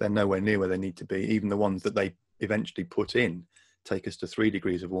 They're nowhere near where they need to be. Even the ones that they eventually put in take us to 3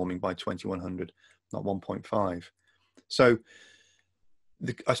 degrees of warming by 2100, not 1.5. So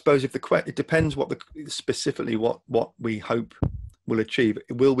I suppose it depends specifically what we hope we'll achieve.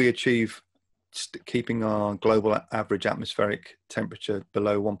 Will we achieve keeping our global average atmospheric temperature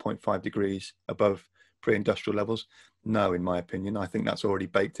below 1.5 degrees above pre-industrial levels? No, in my opinion. I think that's already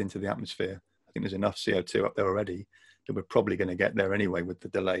baked into the atmosphere. I think there's enough CO2 up there already that we're probably going to get there anyway with the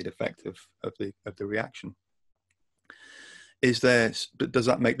delayed effect of the reaction. But does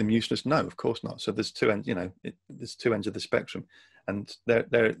that make them useless? No, of course not. So there's two ends, there's two ends of the spectrum, and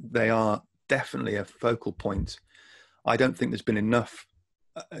they are definitely a focal point. I don't think there's been enough.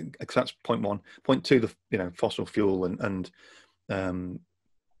 That's point one. Point two, the fossil fuel and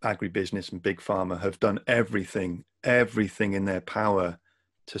agribusiness and big pharma have done everything in their power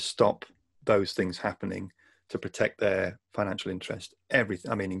to stop those things happening, to protect their financial interest. Everything.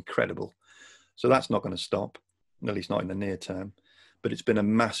 I mean, incredible. So that's not going to stop, at least not in the near term. But it's been a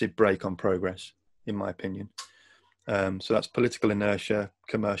massive break on progress, in my opinion. So that's political inertia,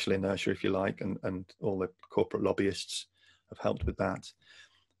 commercial inertia, if you like, and all the corporate lobbyists have helped with that.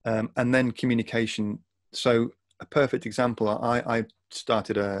 And then communication. So a perfect example, I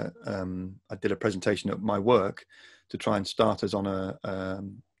started I did a presentation at my work to try and start us on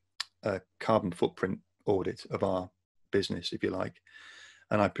a carbon footprint audit of our business, if you like.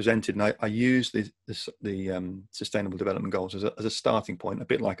 And I presented, and I used the Sustainable Development Goals as a starting point, a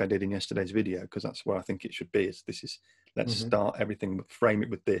bit like I did in yesterday's video, because that's where I think it should be. Let's start everything, frame it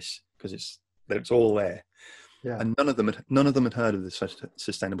with this, because it's all there. Yeah. And none of them had heard of the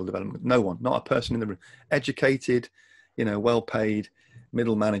Sustainable Development. No one, not a person in the room. Educated, well-paid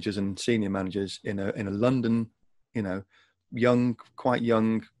middle managers and senior managers in a London, quite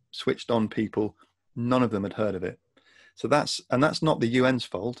young, switched-on people. None of them had heard of it. So that's not the UN's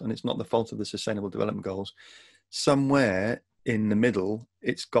fault, and it's not the fault of the Sustainable Development Goals. Somewhere in the middle,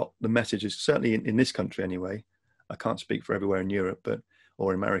 it's got the messages. Certainly in this country, anyway. I can't speak for everywhere in Europe,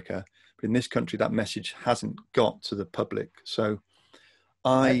 or America. But in this country, that message hasn't got to the public. So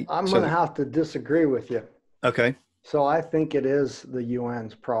I'm going to have to disagree with you. Okay. So I think it is the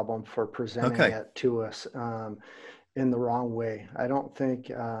UN's problem for presenting it to us in the wrong way. I don't think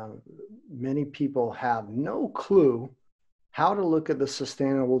many people have no clue how to look at the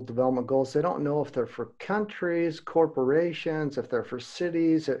Sustainable Development Goals. They don't know if they're for countries, corporations, if they're for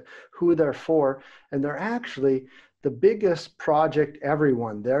cities, who they're for. And they're actually the biggest project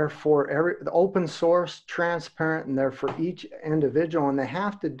everyone. They're for the open source, transparent, and they're for each individual. And they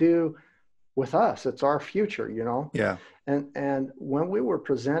have to do with us. It's our future, Yeah. And when we were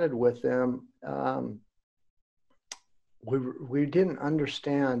presented with them, we didn't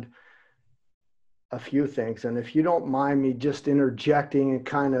understand a few things. And if you don't mind me just interjecting and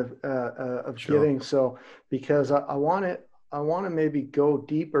kind of Sure. giving, so because I want to maybe go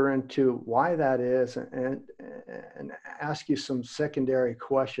deeper into why that is and ask you some secondary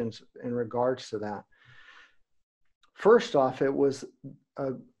questions in regards to that. First off, it was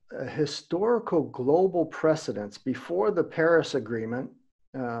a historical global precedence before the Paris Agreement,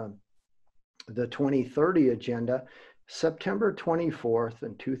 the 2030 Agenda, September 24th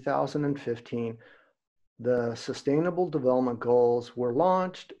in 2015, the Sustainable Development Goals were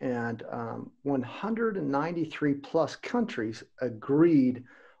launched, and 193 plus countries agreed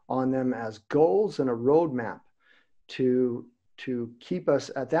on them as goals and a roadmap to keep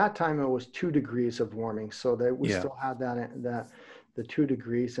us. At that time, it was 2 degrees of warming, so that we still had the 2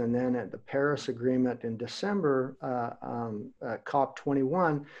 degrees. And then at the Paris Agreement in December,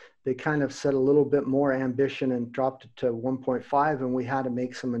 COP21, they kind of set a little bit more ambition and dropped it to 1.5. And we had to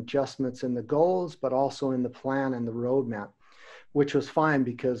make some adjustments in the goals, but also in the plan and the roadmap, which was fine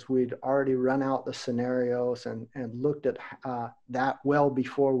because we'd already run out the scenarios and looked at that well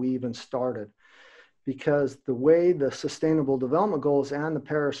before we even started. Because the way the Sustainable Development Goals and the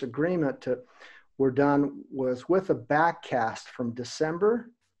Paris Agreement were done was with a backcast from December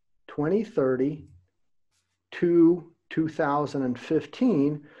 2030 to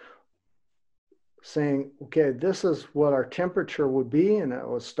 2015, saying, okay, this is what our temperature would be, and it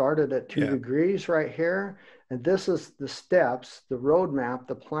was started at 2 degrees right here. And this is the steps, the roadmap,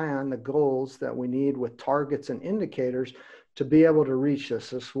 the plan, the goals that we need with targets and indicators to be able to reach this.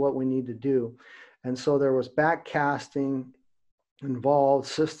 This is what we need to do. And so there was backcasting involved,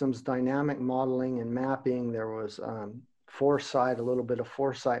 systems dynamic modeling and mapping. There was foresight, a little bit of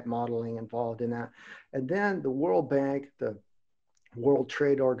foresight modeling involved in that. And then the World Bank, the World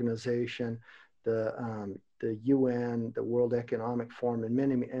Trade Organization, the UN, the World Economic Forum,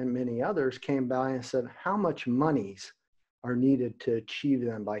 and many others came by and said, how much monies are needed to achieve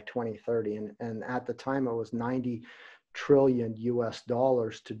them by 2030? And at the time it was 90 trillion US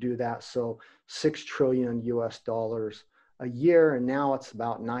dollars to do that. So 6 trillion US dollars a year. And now it's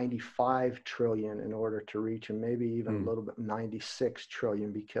about 95 trillion in order to reach, and maybe even a little bit 96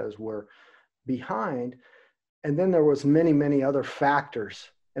 trillion because we're behind. And then there was many other factors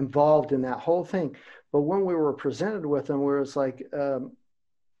involved in that whole thing. But when we were presented with them, where it's like a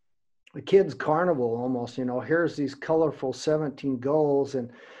kid's carnival almost, you know, here's these colorful 17 goals. And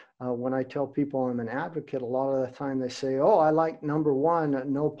when I tell people I'm an advocate, a lot of the time they say, oh, I like number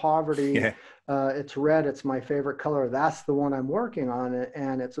 1, no poverty. Yeah. It's red. It's my favorite color. That's the one I'm working on.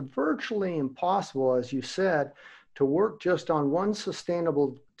 And it's virtually impossible, as you said, to work just on one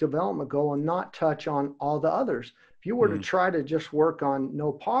sustainable development goal and not touch on all the others. If you were to try to just work on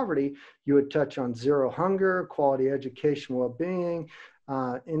no poverty, you would touch on zero hunger, quality education, well-being,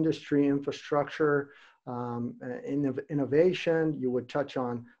 industry, infrastructure, innovation. You would touch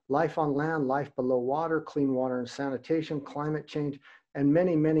on life on land, life below water, clean water and sanitation, climate change, and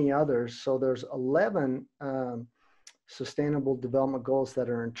many others. So there's 11 sustainable development goals that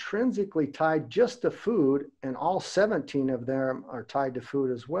are intrinsically tied just to food, and all 17 of them are tied to food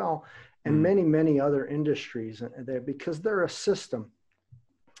as well, and many other industries there, because they're a system.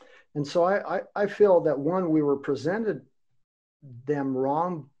 And so I feel that, one, we were presented them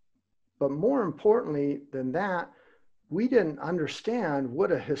wrong, but more importantly than that, we didn't understand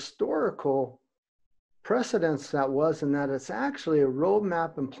what a historical precedence that was, and that it's actually a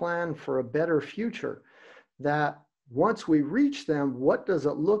roadmap and plan for a better future. That once we reach them, what does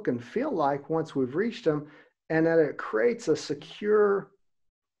it look and feel like once we've reached them, and that it creates a secure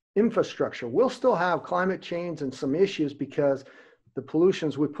infrastructure. We'll still have climate change and some issues because the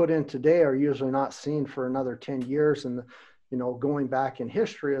pollutions we put in today are usually not seen for another 10 years, and you know, going back in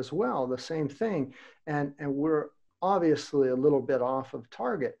history as well, the same thing. And we're obviously a little bit off of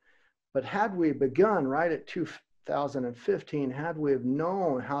target. But had we begun right at 2015, had we have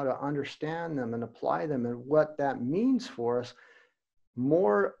known how to understand them and apply them and what that means for us,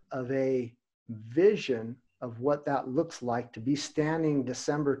 more of a vision of what that looks like to be standing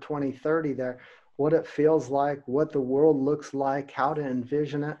December 2030 there, what it feels like, what the world looks like, how to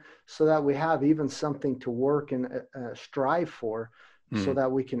envision it, so that we have even something to work and strive for, so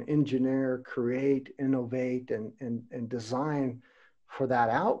that we can engineer, create, innovate, and design for that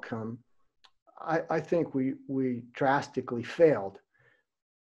outcome. I think we drastically failed.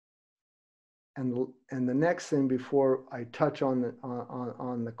 And the next thing, before I touch on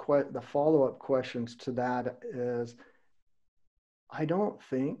the follow-up questions to that, is I don't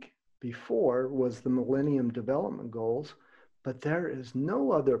think before was the Millennium Development Goals, but there is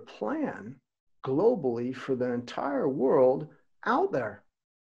no other plan globally for the entire world out there.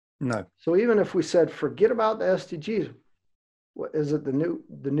 No. So even if we said, forget about the SDGs, what is it, the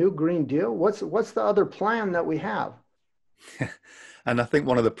new Green Deal? What's the other plan that we have? And I think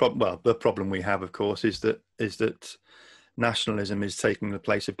one of the problem we have, of course, is that nationalism is taking the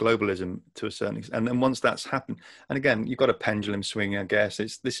place of globalism to a certain extent. And then once that's happened, and again, you've got a pendulum swing, I guess.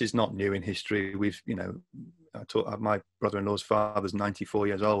 This is not new in history. My brother-in-law's father's 94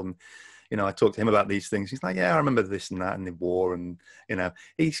 years old, and I talked to him about these things. He's like, yeah, I remember this and that and the war, and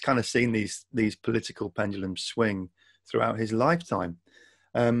he's kind of seen these political pendulums swing throughout his lifetime.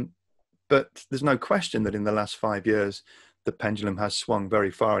 But there's no question that in the last 5 years, the pendulum has swung very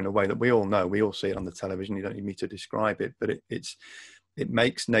far in a way that we all know. We all see it on the television. You don't need me to describe it, but it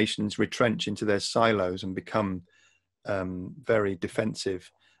makes nations retrench into their silos and become very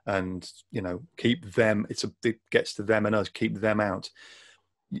defensive, and keep them. It gets to them and us, keep them out.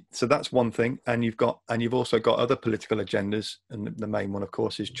 So that's one thing. And you've also got other political agendas, and the main one, of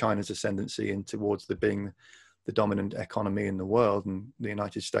course, is China's ascendancy in towards being the dominant economy in the world, and the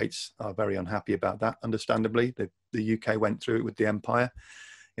United States are very unhappy about that, understandably. The UK went through it with the empire,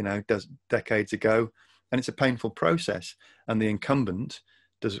 decades ago, and it's a painful process, and the incumbent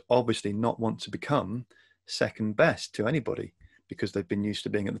does obviously not want to become second best to anybody, because they've been used to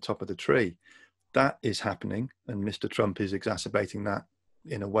being at the top of the tree. That is happening, and Mr. Trump is exacerbating that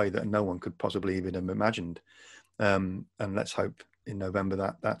in a way that no one could possibly even have imagined. And let's hope in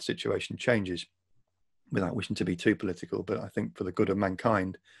November that situation changes, without wishing to be too political. But I think for the good of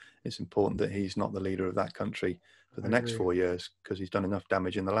mankind, it's important that he's not the leader of that country for the next 4 years, because he's done enough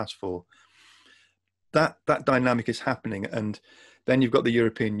damage in the last 4. That dynamic is happening. And then you've got the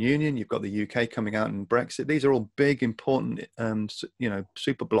European Union, you've got the UK coming out, and Brexit. These are all big, important,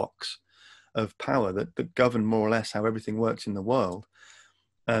 super blocks of power that govern more or less how everything works in the world.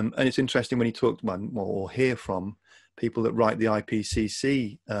 And it's interesting when you talk or hear from people that write the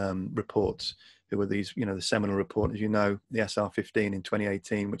IPCC reports, who were these, the seminal report, as you know, the SR15 in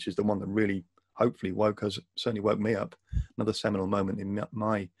 2018, which is the one that really hopefully certainly woke me up. Another seminal moment in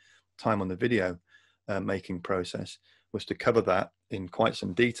my time on the video making process was to cover that in quite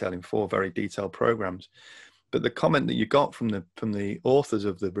some detail in 4 very detailed programs. But the comment that you got from the authors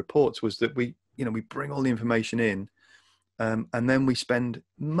of the reports was that we bring all the information in, and then we spend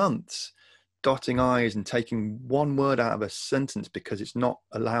months dotting I's and taking one word out of a sentence because it's not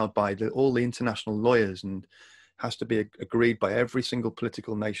allowed by all the international lawyers, and has to be agreed by every single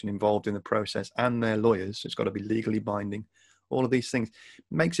political nation involved in the process and their lawyers. It's got to be legally binding. All of these things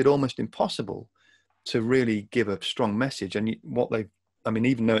makes it almost impossible to really give a strong message. And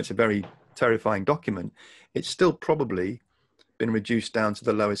even though it's a very terrifying document, it's still probably been reduced down to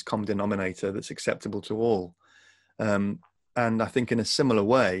the lowest common denominator that's acceptable to all. And I think in a similar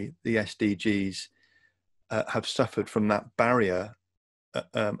way, the SDGs have suffered from that barrier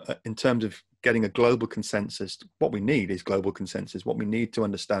in terms of getting a global consensus. What we need is global consensus. What we need to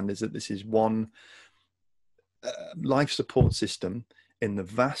understand is that this is one life support system in the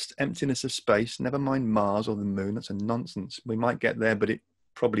vast emptiness of space. Never mind Mars or the moon. That's a nonsense. We might get there, but it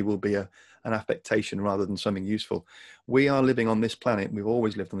probably will be an affectation rather than something useful. We are living on this planet. We've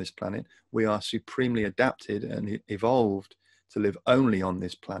always lived on this planet. We are supremely adapted and evolved to live only on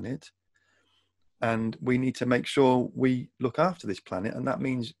this planet. And we need to make sure we look after this planet. And that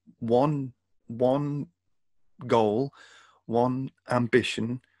means one goal, one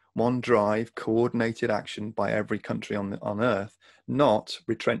ambition, one drive, coordinated action by every country on Earth, not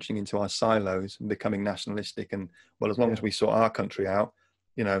retrenching into our silos and becoming nationalistic. And as long as we sort our country out,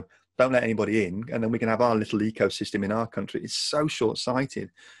 don't let anybody in, and then we can have our little ecosystem in our country. It's so short-sighted.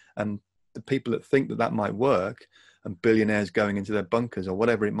 And the people that think that might work, and billionaires going into their bunkers or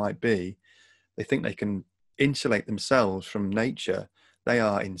whatever it might be, they think they can insulate themselves from nature. They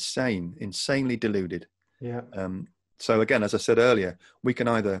are insanely deluded. Yeah. So again, as I said earlier, we can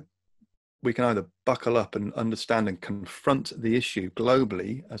either buckle up and understand and confront the issue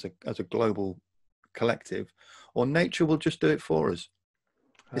globally as a global collective, or nature will just do it for us.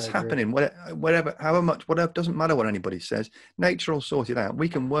 It's happening. Whatever, doesn't matter what anybody says. Nature will sort it out. We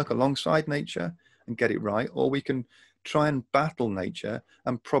can work alongside nature and get it right, or we can try and battle nature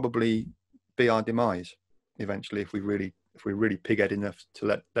and probably be our demise eventually if we're really pig-headed enough to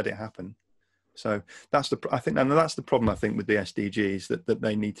let it happen. So that's the problem I think with the SDGs, that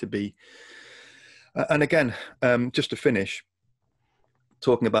they need to be. And again, just to finish,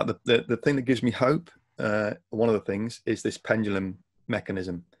 talking about the thing that gives me hope. One of the things is this pendulum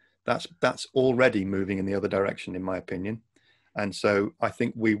mechanism. That's already moving in the other direction, in my opinion. And so I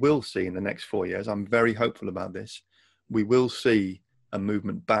think we will see in the next 4 years, I'm very hopeful about this, we will see a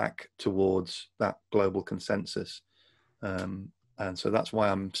movement back towards that global consensus. And so that's why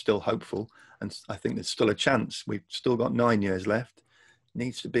I'm still hopeful. And I think there's still a chance. We've still got 9 years left.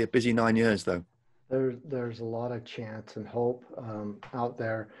 Needs to be a busy 9 years, though. There's a lot of chance and hope out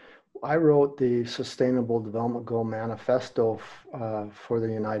there. I wrote the Sustainable Development Goal Manifesto for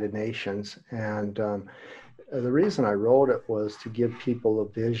the United Nations. And the reason I wrote it was to give people a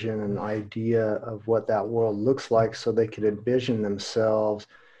vision, an idea of what that world looks like, so they could envision themselves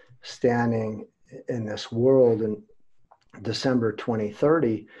standing in this world in December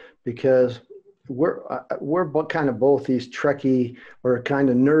 2030, because we're kind of both these Trekkie or kind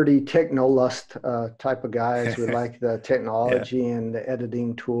of nerdy techno-lust type of guys. We like the technology and the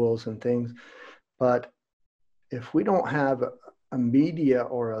editing tools and things. But if we don't have a media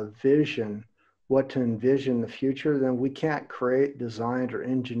or a vision, what to envision the future, then we can't create, design, or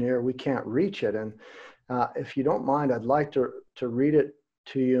engineer. We can't reach it. And if you don't mind, I'd like to read it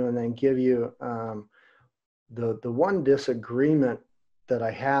to you and then give you the one disagreement that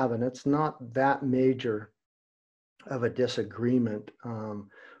I have, and it's not that major of a disagreement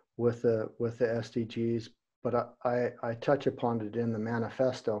with the SDGs, but I touch upon it in the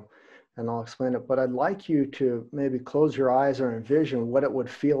manifesto, and I'll explain it. But I'd like you to maybe close your eyes or envision what it would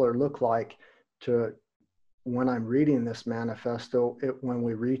feel or look like to when I'm reading this manifesto, when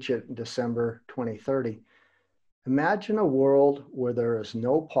we reach it in December 2030. Imagine a world where there is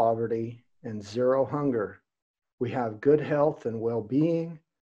no poverty and zero hunger. We have good health and well-being,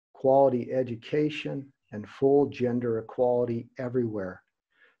 quality education, and full gender equality everywhere.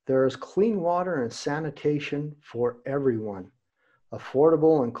 There is clean water and sanitation for everyone.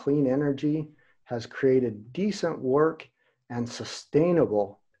 Affordable and clean energy has created decent work and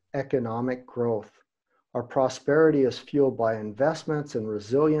sustainable economic growth. Our prosperity is fueled by investments in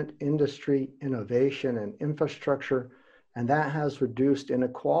resilient industry, innovation, and infrastructure, and that has reduced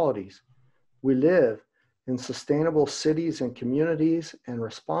inequalities. We live in sustainable cities and communities, and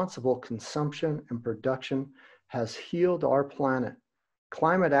responsible consumption and production has healed our planet.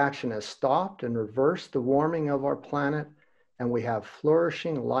 Climate action has stopped and reversed the warming of our planet, and we have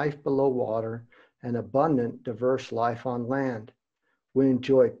flourishing life below water and abundant, diverse life on land. We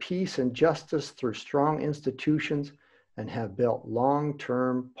enjoy peace and justice through strong institutions and have built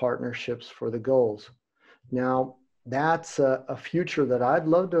long-term partnerships for the goals. Now, that's a future that I'd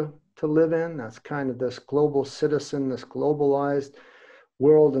love to live in. That's kind of this global citizen, this globalized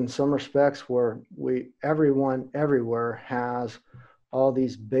world in some respects, where everyone everywhere has all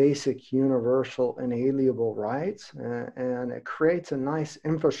these basic, universal, inalienable rights, and it creates a nice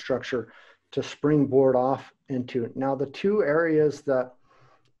infrastructure to springboard off into. Now, the two areas that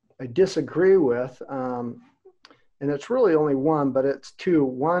I disagree with, and it's really only one, but it's two.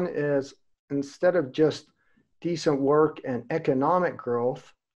 One is, instead of just decent work and economic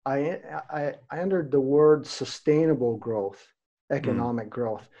growth, I entered the word sustainable growth, economic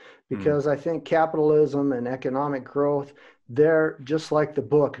growth, because I think capitalism and economic growth, they're just like the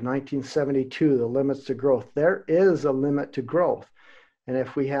book, 1972, The Limits to Growth. There is a limit to growth. And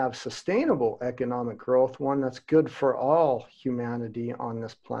if we have sustainable economic growth, one that's good for all humanity on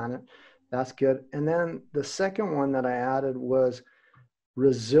this planet, that's good. And then the second one that I added was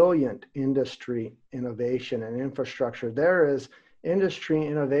resilient industry, innovation, and infrastructure. There is industry,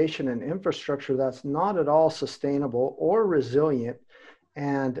 innovation, and infrastructure that's not at all sustainable or resilient.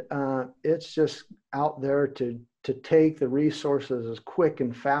 And it's just out there to take the resources as quick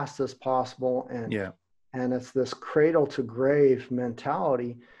and fast as possible. And it's this cradle to grave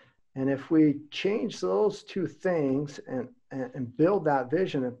mentality. And if we change those two things and build that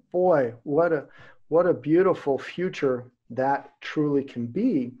vision, and boy, what a beautiful future that truly can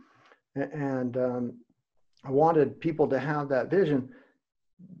be. And I wanted people to have that vision.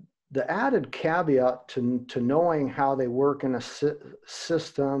 The added caveat to knowing how they work in a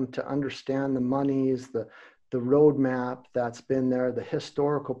system, to understand the monies, the roadmap that's been there, the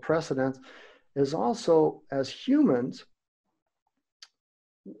historical precedents, is also, as humans,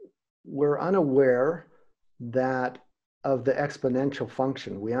 we're unaware of the exponential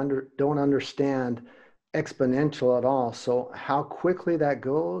function. We don't understand exponential at all. So how quickly that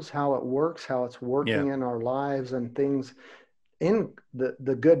goes, how it works, how it's working in our lives, and things in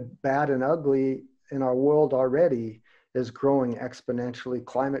the good, bad, and ugly in our world already is growing exponentially.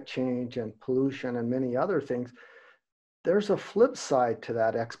 Climate change and pollution and many other things. There's a flip side to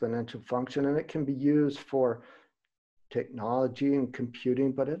that exponential function, and it can be used for technology and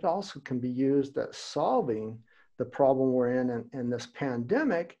computing, but it also can be used at solving the problem we're in this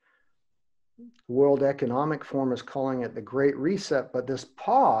pandemic. The World Economic Forum is calling it the Great Reset, but this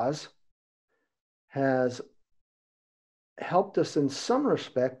pause has helped us in some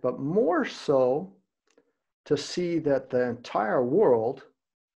respect, but more so to see that the entire world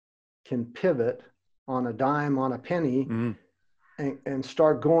can pivot on a dime, on a penny, and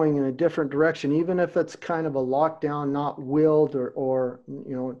start going in a different direction, even if it's kind of a lockdown, not willed, or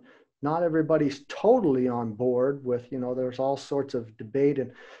not everybody's totally on board with, there's all sorts of debate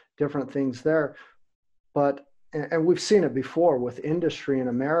and different things there. But, and we've seen it before with industry in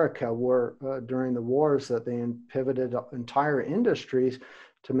America, where during the wars that they pivoted entire industries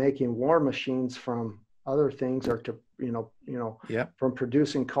to making war machines from other things, or to, from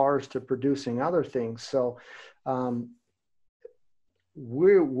producing cars to producing other things. So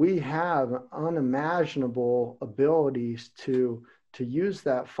we have unimaginable abilities to to use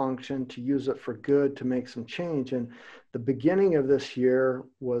that function, to use it for good, to make some change. And the beginning of this year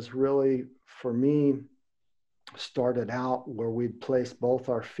was really, for me, started out where we'd placed both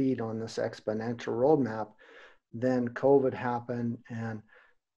our feet on this exponential roadmap. Then COVID happened, and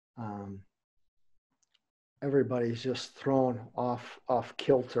everybody's just thrown off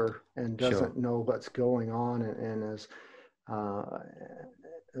kilter and doesn't know what's going on, and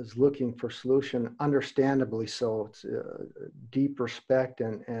is looking for solution, understandably so. It's deep respect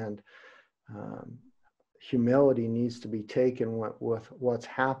and humility needs to be taken with what's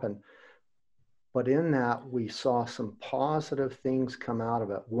happened. But in that, we saw some positive things come out of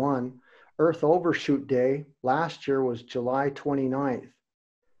it. One, Earth Overshoot Day last year was July 29th,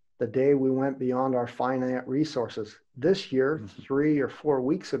 the day we went beyond our finite resources. This year, 3 or 4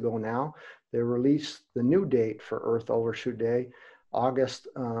 weeks ago now, they released the new date for Earth Overshoot Day, August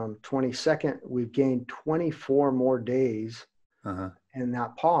 22nd. We've gained 24 more days in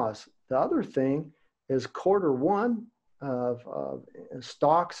that pause. The other thing is Q1 of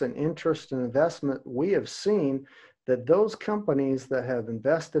stocks and interest and investment. We have seen that those companies that have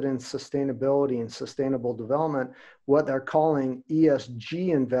invested in sustainability and sustainable development, what they're calling ESG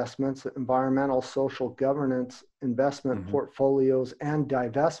investments, environmental, social governance investment portfolios and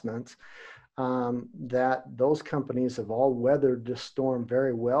divestments, that those companies have all weathered this storm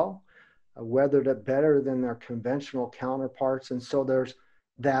very well, weathered it better than their conventional counterparts. And so there's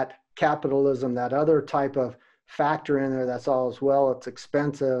that capitalism, that other type of factor in there that's all as well. It's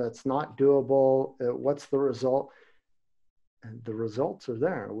expensive. It's not doable. What's the result? And the results are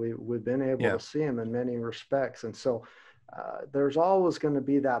there. We've been able to see them in many respects. And so there's always going to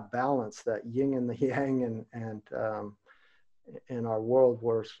be that balance, that yin and the yang, and in our world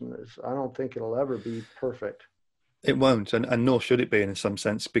where I don't think it'll ever be perfect. It won't, and nor should it be in some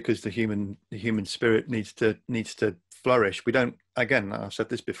sense, because the human spirit needs to flourish. We don't, again, I've said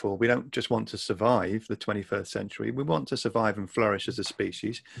this before, we don't just want to survive the 21st century. We want to survive and flourish as a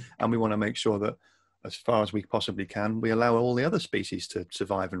species, and we want to make sure that, as far as we possibly can, we allow all the other species to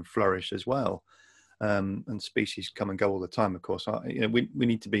survive and flourish as well. And species come and go all the time, of course. We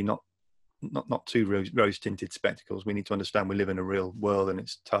need to be not too rose-tinted spectacles. We need to understand we live in a real world, and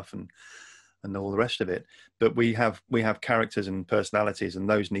it's tough and all the rest of it. But we have characters and personalities, and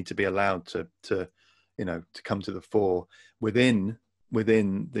those need to be allowed to come to the fore within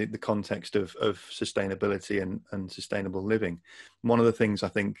the context of sustainability and sustainable living. One of the things, I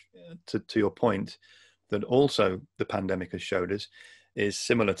think, to your point, that also the pandemic has showed us is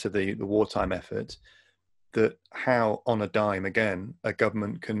similar to the wartime effort, that how on a dime, again, a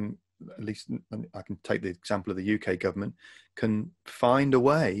government can, at least I can take the example of the UK government, can find a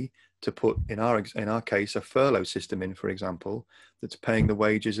way to put, in our case, a furlough system in, for example, that's paying the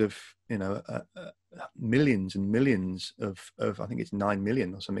wages of millions and millions of I think it's 9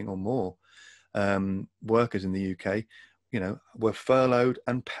 million or something or more workers in the UK, were furloughed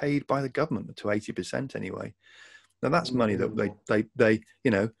and paid by the government to 80% anyway. Now that's money that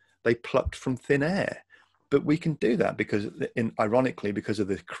they plucked from thin air. But we can do that because, ironically, because of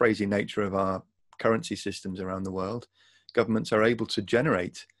the crazy nature of our currency systems around the world, governments are able to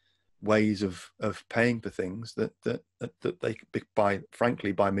generate ways of paying for things that they,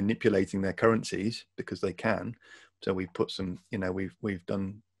 by manipulating their currencies, because they can. So we've put some, we've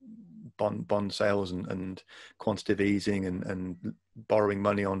done bond sales and quantitative easing and borrowing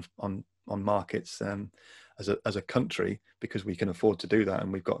money on markets as a country, because we can afford to do that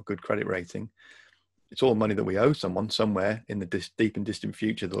and we've got a good credit rating. It's all money that we owe someone somewhere in the deep and distant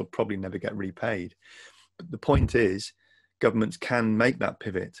future that'll probably never get repaid. But the point is, governments can make that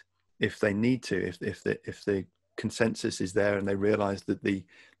pivot if they need to, if the consensus is there and they realize that the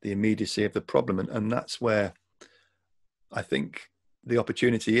immediacy of the problem. And that's where I think the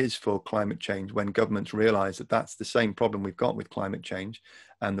opportunity is for climate change, when governments realize that that's the same problem we've got with climate change,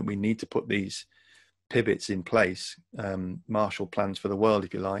 and that we need to put these pivots in place, Marshall plans for the world,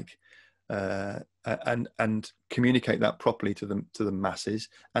 if you like, and communicate that properly to the masses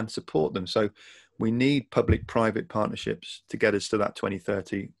and support them. So we need public-private partnerships to get us to that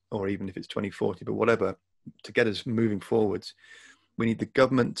 2030, or even if it's 2040, but whatever, to get us moving forwards. We need the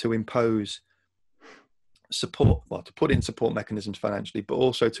government to impose support, to put in support mechanisms financially, but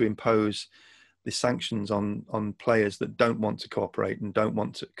also to impose the sanctions on players that don't want to cooperate and don't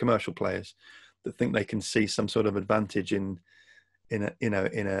want to, commercial players that think they can see some sort of advantage in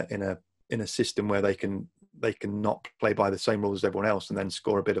a system where they can not play by the same rules as everyone else and then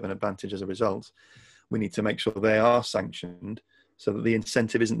score a bit of an advantage as a result. We need to make sure they are sanctioned so that the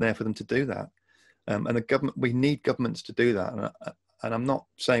incentive isn't there for them to do that. And we need governments to do that. And I'm not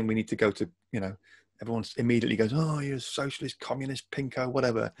saying we need to go to, everyone immediately goes, oh, you're a socialist, communist, pinko,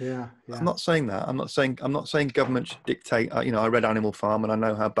 whatever. Yeah. I'm not saying that. I'm not saying government should dictate. I read Animal Farm, and I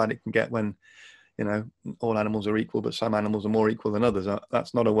know how bad it can get when, all animals are equal, but some animals are more equal than others.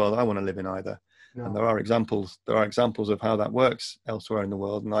 That's not a world I want to live in either. No. And there are examples of how that works elsewhere in the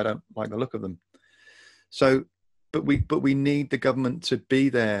world, and I don't like the look of them. So, but we need the government to be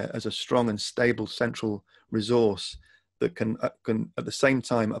there as a strong and stable central resource that can at the same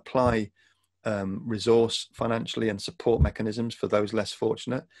time apply resource financially and support mechanisms for those less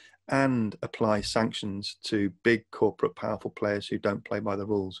fortunate, and apply sanctions to big corporate powerful players who don't play by the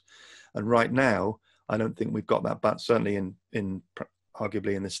rules. And right now, I don't think we've got that balance. Certainly in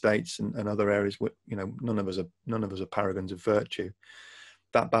arguably in the States and other areas, none of us are paragons of virtue.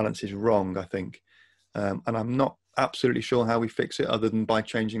 That balance is wrong, I think, and I'm not absolutely sure how we fix it other than by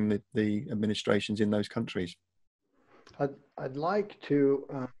changing the administrations in those countries. I'd like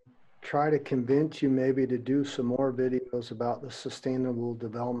to try to convince you maybe to do some more videos about the Sustainable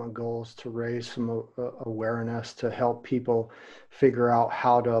Development Goals, to raise some awareness, to help people figure out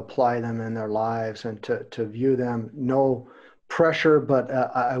how to apply them in their lives, and to view them. No pressure, but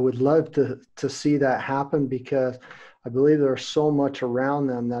I would love to see that happen, because I believe there's so much around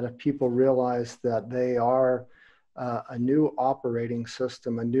them that if people realize that they are a new operating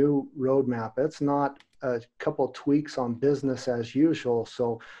system, a new roadmap, it's not a couple tweaks on business as usual.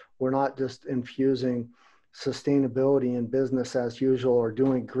 So we're not just infusing sustainability in business as usual, or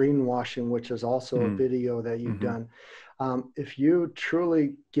doing greenwashing, which is also a video that you've done. If you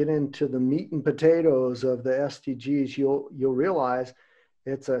truly get into the meat and potatoes of the SDGs, you'll realize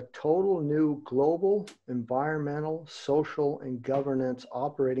it's a total new global environmental, social, and governance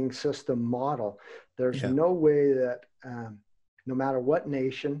operating system model. There's no way that no matter what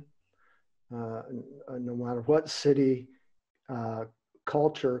nation, no matter what city,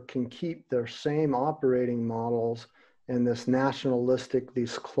 culture can keep their same operating models in this nationalistic,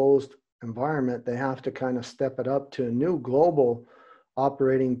 these closed environment. They have to kind of step it up to a new global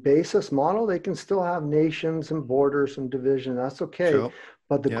operating basis model. They can still have nations and borders and division. That's okay. Sure.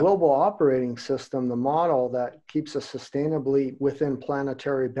 But the global operating system, the model that keeps us sustainably within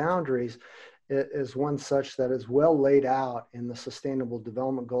planetary boundaries, is one such that is well laid out in the Sustainable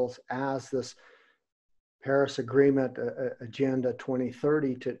Development Goals as this Paris Agreement Agenda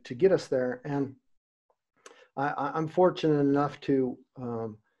 2030 to get us there. And I'm fortunate enough to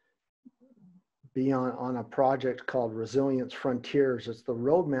be on a project called Resilience Frontiers. It's the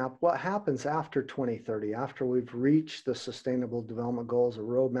roadmap. What happens after 2030, after we've reached the Sustainable Development Goals, a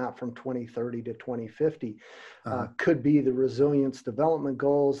roadmap from 2030 to 2050, could be the Resilience Development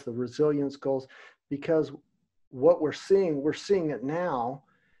Goals, the Resilience Goals, because what we're seeing it now,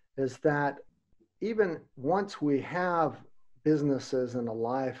 is that even once we have businesses and a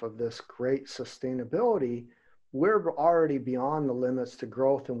life of this great sustainability, we're already beyond the limits to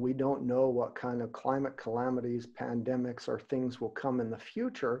growth, and we don't know what kind of climate calamities, pandemics, or things will come in the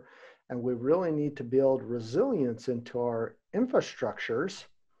future. And we really need to build resilience into our infrastructures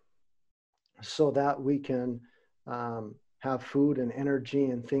so that we can have food and energy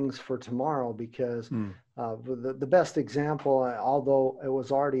and things for tomorrow. Because the best example, although it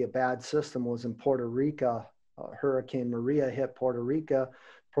was already a bad system, was in Puerto Rico. Hurricane Maria hit Puerto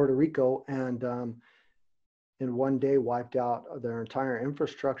Rico, and in one day wiped out their entire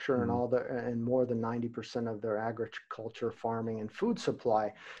infrastructure and more than 90% of their agriculture, farming, and food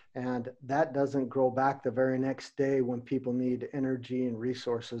supply. And that doesn't grow back the very next day when people need energy and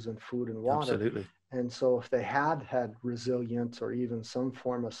resources and food and water. Absolutely. And so if they had resilience, or even some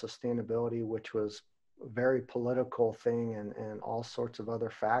form of sustainability, which was a very political thing and all sorts of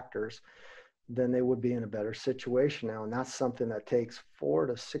other factors, then they would be in a better situation now. And that's something that takes 4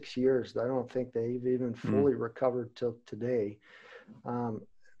 to 6 years. I don't think they've even fully recovered till today.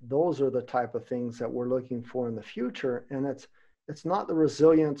 Those are the type of things that we're looking for in the future. And it's not the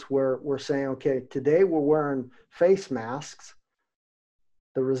resilience where we're saying, okay, today we're wearing face masks.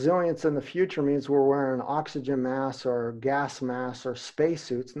 The resilience in the future means we're wearing oxygen masks or gas masks or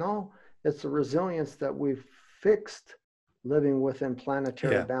spacesuits. No, it's the resilience that we've fixed living within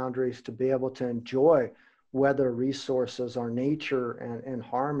planetary boundaries to be able to enjoy weather, resources, our nature, and in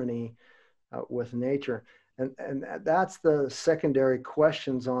harmony with nature. And that's the secondary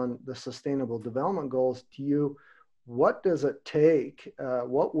questions on the Sustainable Development Goals. What does it take?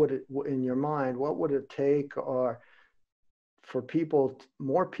 What would it, in your mind, what would it take for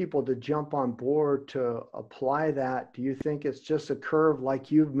more people to jump on board to apply that? Do you think it's just a curve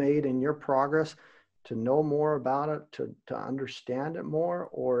like you've made in your progress to know more about it, to understand it more?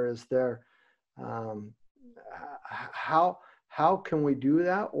 Or is there, how how can we do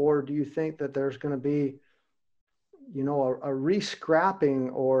that? Or do you think that there's going to be, you know, a re-scrapping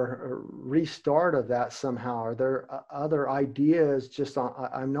or a restart of that somehow? Are there other ideas? Just on,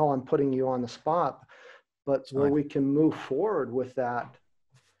 I know I'm putting you on the spot, but where we can move forward with that?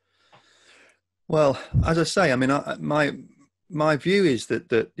 Well, as I say, I mean, my view is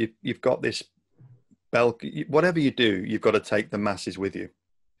that you've got this whatever you do, you've got to take the masses with you.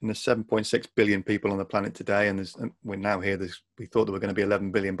 And there's 7.6 billion people on the planet today, and we're now here. We thought there were going to be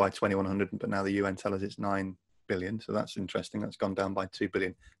 11 billion by 2100, but now the UN tell us it's 9 billion. So that's interesting. That's gone down by 2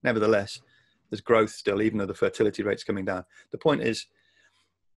 billion. Nevertheless, there's growth still, even though the fertility rate's coming down. The point is,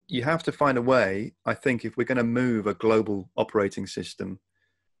 you have to find a way, I think, if we're going to move a global operating system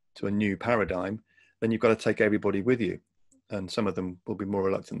to a new paradigm, then you've got to take everybody with you. And some of them will be more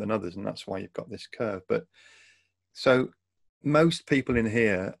reluctant than others, and that's why you've got this curve. But so most people in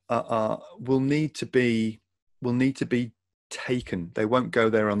here will need to be taken. They won't go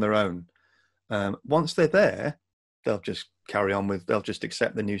there on their own. Once they're there, they'll just carry on with. They'll just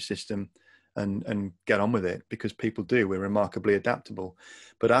accept the new system and get on with it, because people do. We're remarkably adaptable.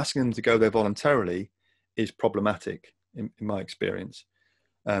 But asking them to go there voluntarily is problematic in my experience.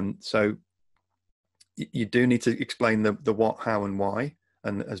 So you do need to explain the what, how, and why.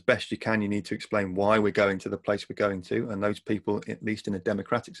 And as best you can, you need to explain why we're going to the place we're going to. And those people, at least in a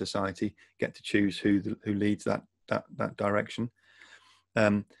democratic society, get to choose who leads that direction.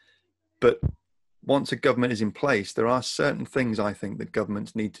 But once a government is in place, there are certain things I think that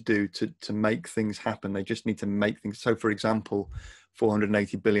governments need to do to make things happen. They just need to make things. So, for example,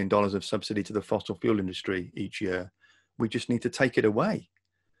 $480 billion of subsidy to the fossil fuel industry each year. We just need to take it away.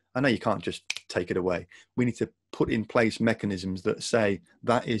 I know you can't just take it away. We need to put in place mechanisms that say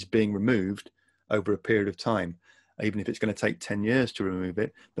that is being removed over a period of time. Even if it's going to take 10 years to remove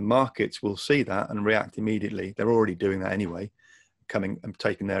it, the markets will see that and react immediately. They're already doing that anyway, coming and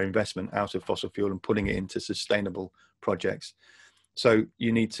taking their investment out of fossil fuel and putting it into sustainable projects. So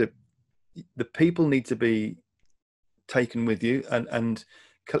the people need to be taken with you, and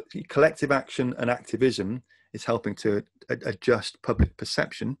collective action and activism is helping to adjust public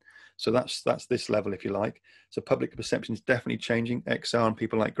perception. So that's this level, if you like. So public perception is definitely changing. XR and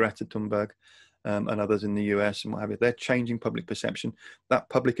people like Greta Thunberg and others in the US and what have you, they're changing public perception. That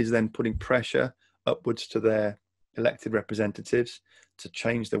public is then putting pressure upwards to their elected representatives to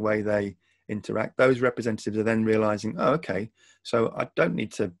change the way they interact. Those representatives are then realizing, oh, okay, so I don't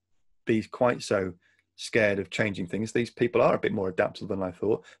need to be quite so scared of changing things. These people are a bit more adaptable than I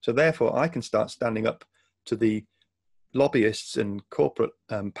thought. So therefore, I can start standing up to the lobbyists and corporate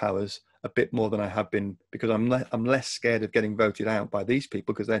powers a bit more than I have been, because I'm less scared of getting voted out by these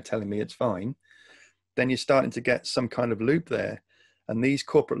people because they're telling me it's fine. Then you're starting to get some kind of loop there. And these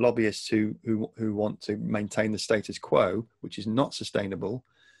corporate lobbyists who want to maintain the status quo, which is not sustainable,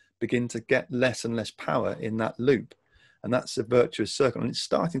 begin to get less and less power in that loop. And that's a virtuous circle. And it's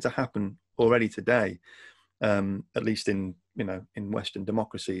starting to happen already today, at least in Western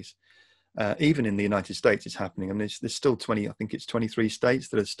democracies. Even in the United States, it's happening. I mean, there's still 23 states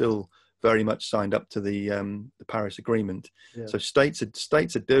that are still very much signed up to the Paris Agreement. Yeah. So states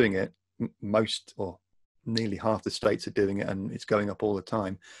are doing it. Most, or nearly half the states are doing it, and it's going up all the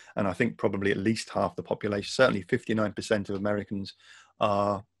time. And I think probably at least half the population, certainly 59% of Americans,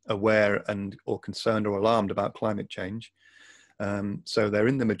 are aware and or concerned or alarmed about climate change. So they're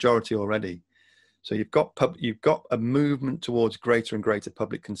in the majority already. So you've got a movement towards greater and greater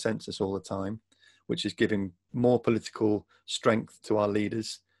public consensus all the time, which is giving more political strength to our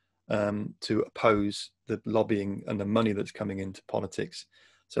leaders to oppose the lobbying and the money that's coming into politics.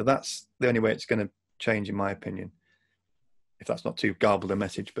 So that's the only way it's going to change, in my opinion. If that's not too garbled a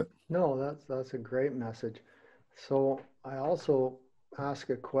message, but no, that's a great message. So I also ask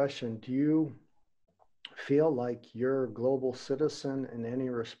a question: do you feel like you're a global citizen in any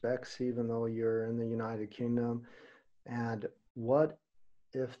respects, even though you're in the United Kingdom? And what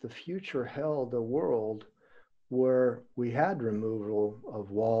if the future held a world where we had removal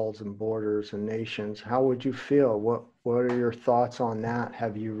of walls and borders and nations? How would you feel? What are your thoughts on that?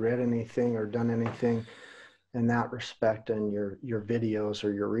 Have you read anything or done anything in that respect in your videos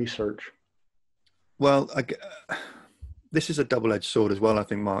or your research? Well, this is a double-edged sword as well, I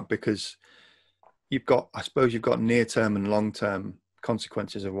think, Mark, because I suppose you've got near-term and long-term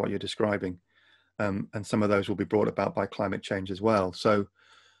consequences of what you're describing. And some of those will be brought about by climate change as well. So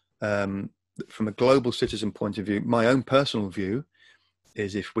from a global citizen point of view, my own personal view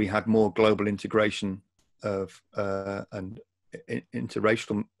is if we had more global integration of and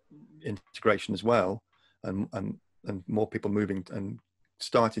interracial integration as well, and more people moving and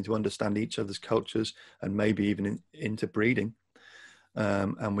starting to understand each other's cultures and maybe even interbreeding,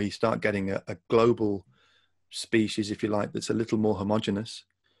 and we start getting a global species, if you like, that's a little more homogenous,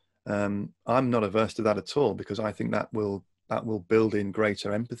 I'm not averse to that at all, because I think that will build in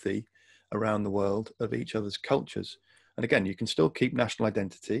greater empathy around the world of each other's cultures. And again, you can still keep national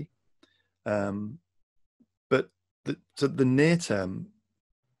identity, but the near term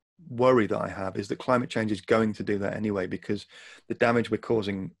worry that I have is that climate change is going to do that anyway, because the damage we're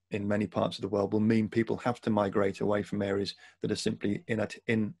causing in many parts of the world will mean people have to migrate away from areas that are simply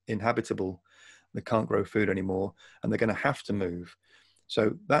inhabitable. They can't grow food anymore, and they're going to have to move.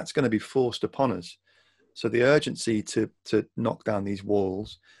 So that's going to be forced upon us. So the urgency to knock down these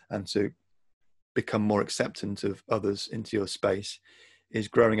walls and to become more acceptant of others into your space is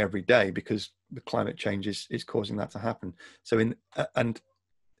growing every day, because the climate change is causing that to happen. So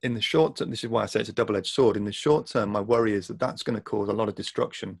in the short term, this is why I say it's a double-edged sword. In the short term, my worry is that that's going to cause a lot of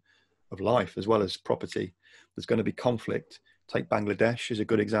destruction of life as well as property. There's going to be conflict. Take Bangladesh as a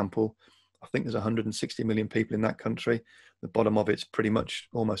good example. I think there's 160 million people in that country. The bottom of it's pretty much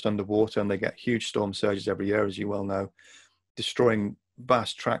almost underwater, and they get huge storm surges every year, as you well know, destroying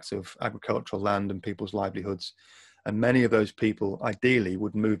vast tracts of agricultural land and people's livelihoods. And many of those people ideally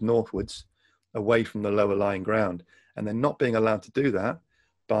would move northwards away from the lower lying ground. And they're not being allowed to do that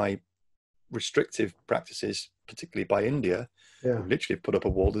by restrictive practices, particularly by India, who literally put up a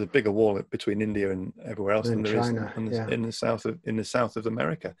wall. There's a bigger wall between India and everywhere else than there China, is in the south of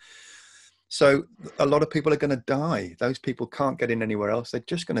America. So a lot of people are going to die. Those people can't get in anywhere else. They're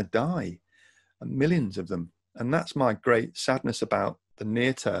just going to die, and millions of them. And that's my great sadness about the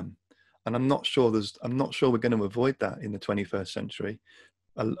near term. And I'm not sure we're going to avoid that in the 21st century.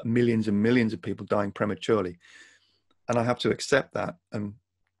 Millions and millions of people dying prematurely. And I have to accept that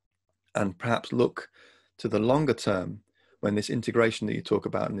and perhaps look to the longer term, when this integration that you talk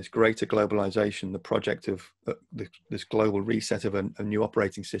about and this greater globalization, the project of this global reset of a new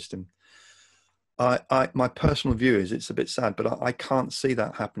operating system, my personal view is it's a bit sad, but I can't see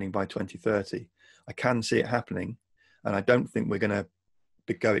that happening by 2030. I can see it happening, and I don't think we're going to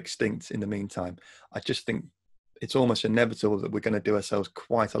go extinct in the meantime. I just think it's almost inevitable that we're going to do ourselves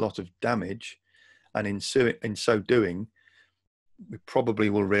quite a lot of damage, and in so doing, we probably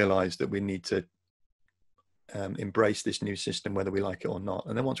will realize that we need to embrace this new system, whether we like it or not.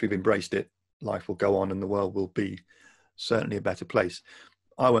 And then once we've embraced it, life will go on and the world will be certainly a better place.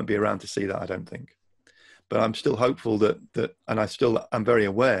 I won't be around to see that, I don't think. But I'm still hopeful that and I'm very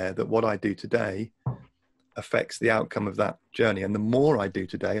aware that what I do today affects the outcome of that journey. And the more I do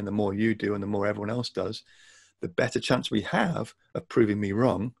today, and the more you do, and the more everyone else does, the better chance we have of proving me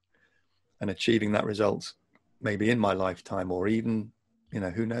wrong and achieving that result, maybe in my lifetime, or even,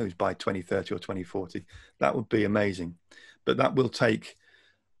 who knows, by 2030 or 2040. That would be amazing. But I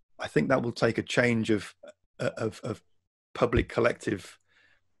think that will take a change of public collective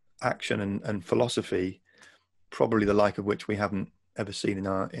action and philosophy, probably the like of which we haven't ever seen in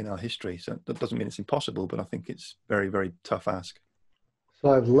our history. So that doesn't mean it's impossible, but I think it's very, very tough ask. So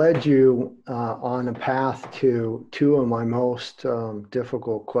I've led you on a path to two of my most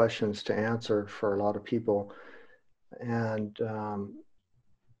difficult questions to answer for a lot of people. And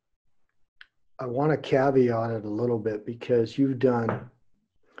I want to caveat it a little bit, because you've done,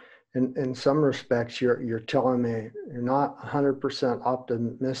 in some respects, you're telling me you're not 100%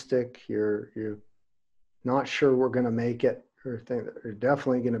 optimistic. You're not sure we're going to make it, or think that there's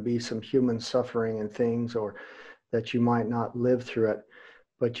definitely going to be some human suffering and things, or that you might not live through it.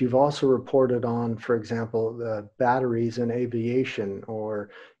 But you've also reported on, for example, the batteries in aviation,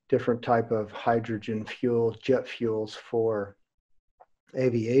 or different type of hydrogen fuel, jet fuels for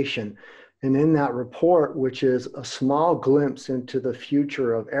aviation. And in that report, which is a small glimpse into the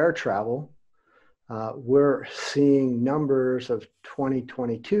future of air travel, we're seeing numbers of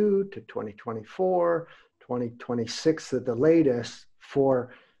 2022 to 2024, 2026 at the latest,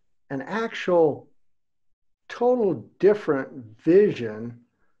 for an actual total different vision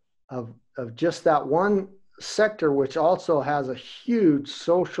of just that one sector, which also has a huge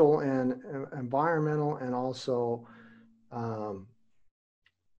social and environmental and also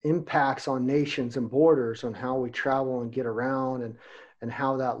impacts on nations and borders, on how we travel and get around, and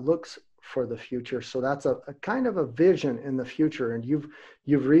how that looks for the future. So that's a kind of a vision in the future. And you've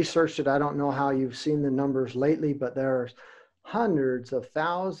researched it. I don't know how you've seen the numbers lately, but there's hundreds of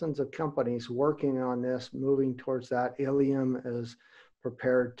thousands of companies working on this, moving towards that. Ilium is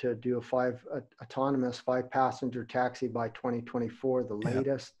prepared to do a autonomous 5-passenger taxi by 2024, the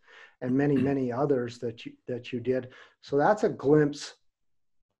latest, and many, many others that you did. So that's a glimpse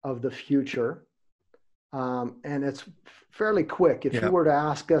of the future. And it's fairly quick. If you were to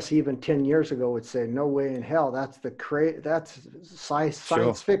ask us even 10 years ago, we'd say, no way in hell. That's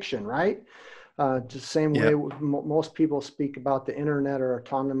science fiction, right? Just same way most people speak about the internet or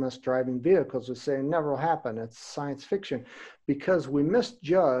autonomous driving vehicles, we say never will happen. It's science fiction, because we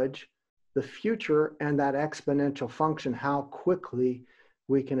misjudge the future and that exponential function, how quickly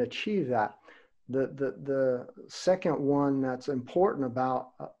we can achieve that. The second one that's important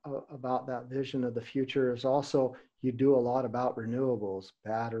about that vision of the future is also, you do a lot about renewables,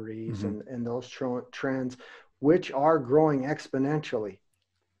 batteries, and those trends, which are growing exponentially.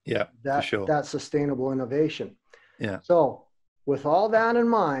 Yeah, for sure. That sustainable innovation. Yeah. So with all that in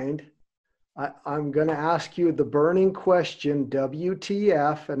mind, I'm going to ask you the burning question,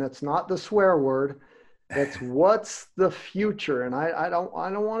 WTF, and it's not the swear word. It's what's the future? And I don't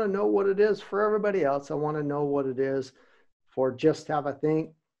want to know what it is for everybody else. I want to know what it is for Just Have a Think,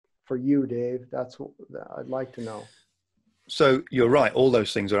 for you, Dave. That's what I'd like to know. So you're right. All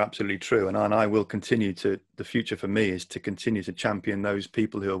those things are absolutely true. And I will continue to, the future for me is to continue to champion those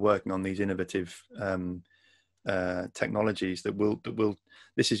people who are working on these innovative technologies we're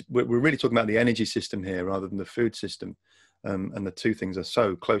really talking about the energy system here rather than the food system. And the two things are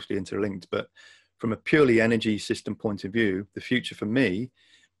so closely interlinked. But from a purely energy system point of view, the future for me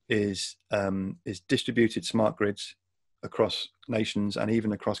is distributed smart grids across nations and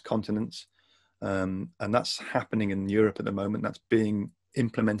even across continents. And that's happening in Europe at the moment. That's being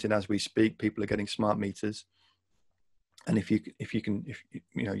implemented as we speak. People are getting smart meters. And if you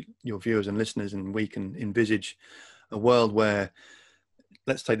know, your viewers and listeners and we can envisage a world where,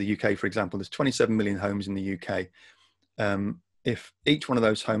 let's take the UK, for example, there's 27 million homes in the UK. If each one of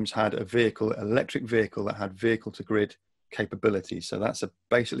those homes had an electric vehicle that had vehicle to grid capability. So that's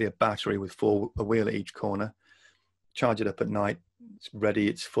basically a battery with a wheel at each corner. Charge it up at night. It's ready.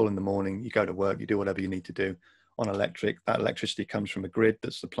 It's full in the morning. You go to work. You do whatever you need to do on electric. That electricity comes from a grid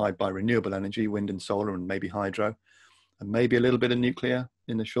that's supplied by renewable energy, wind and solar, and maybe hydro, and maybe a little bit of nuclear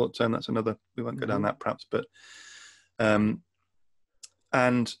in the short term. That's another. We won't go down that perhaps, but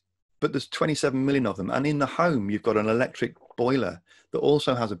but there's 27 million of them, and in the home you've got an electric boiler that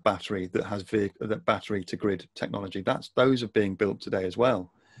also has a battery that has that battery to grid technology. Those are being built today as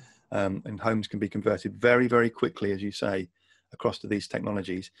well. And homes can be converted very, very quickly, as you say, across to these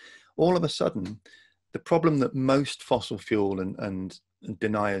technologies. All of a sudden, the problem that most fossil fuel and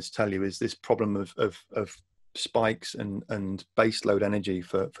deniers tell you is this problem of spikes and base load energy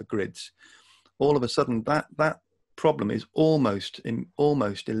for grids. All of a sudden, that problem is almost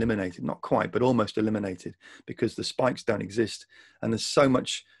eliminated, not quite, but almost eliminated, because the spikes don't exist. And there's so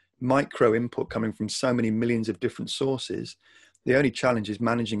much micro input coming from so many millions of different sources. The only challenge is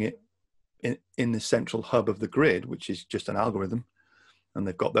managing it in the central hub of the grid, which is just an algorithm. And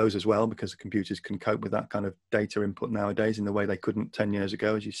they've got those as well, because the computers can cope with that kind of data input nowadays in the way they couldn't 10 years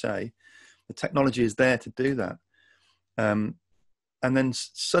ago, as you say. The technology is there to do that. And then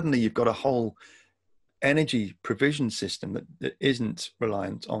suddenly you've got a whole energy provision system that isn't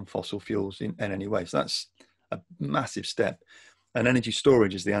reliant on fossil fuels in any way. So that's a massive step. And energy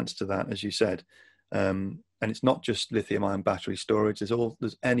storage is the answer to that, as you said. And it's not just lithium-ion battery storage.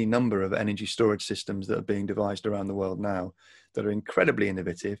 There's any number of energy storage systems that are being devised around the world now that are incredibly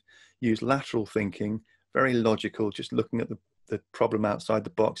innovative, use lateral thinking, very logical, just looking at the problem outside the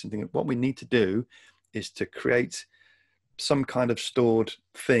box and thinking what we need to do is to create some kind of stored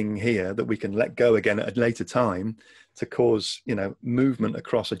thing here that we can let go again at a later time to cause, movement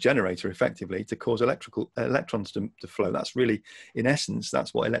across a generator effectively to cause electrons to flow. That's really, in essence,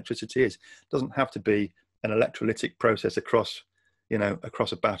 that's what electricity is. It doesn't have to be an electrolytic process across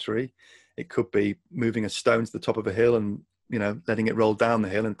a battery. It could be moving a stone to the top of a hill and, letting it roll down the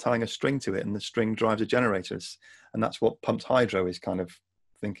hill and tying a string to it, and the string drives a generator. And that's what pumped hydro is kind of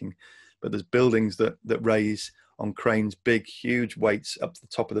thinking. But there's buildings that raise on cranes, big, huge weights up to the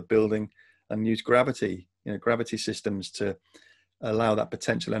top of the building and use gravity systems to allow that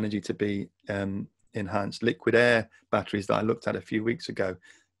potential energy to be enhanced. Liquid air batteries that I looked at a few weeks ago,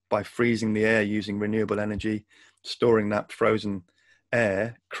 by freezing the air using renewable energy, storing that frozen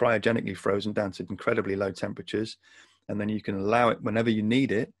air, cryogenically frozen down to incredibly low temperatures. And then you can allow it whenever you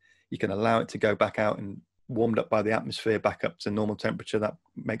need it, you can allow it to go back out and warmed up by the atmosphere back up to normal temperature. That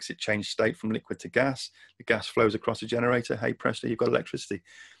makes it change state from liquid to gas. The gas flows across a generator. Hey, presto, you've got electricity.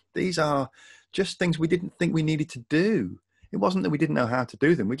 These are just things we didn't think we needed to do. It wasn't that we didn't know how to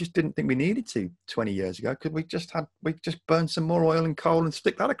do them. We just didn't think we needed to 20 years ago, because we just burn some more oil and coal and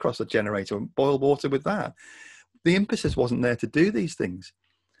stick that across a generator and boil water with that. The impetus wasn't there to do these things.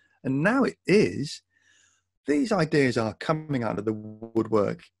 And now it is. These ideas are coming out of the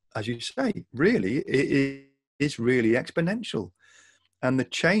woodwork as you say, really, it is really exponential. And the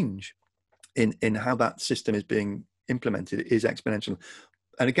change in how that system is being implemented is exponential.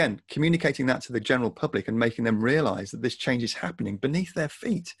 And again, communicating that to the general public and making them realize that this change is happening beneath their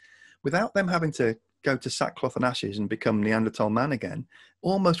feet without them having to go to sackcloth and ashes and become Neanderthal man again,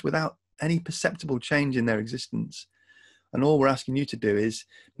 almost without any perceptible change in their existence. And all we're asking you to do is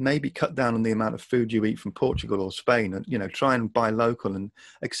maybe cut down on the amount of food you eat from Portugal or Spain, and, you know, try and buy local and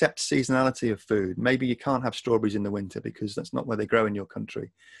accept seasonality of food. Maybe you can't have strawberries in the winter because that's not where they grow in your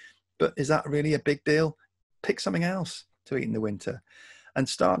country. But is that really a big deal? Pick something else to eat in the winter and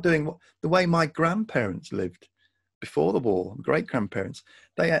start doing the way my grandparents lived before the war, great-grandparents.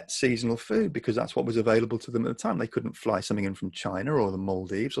 They ate seasonal food because that's what was available to them at the time. They couldn't fly something in from China or the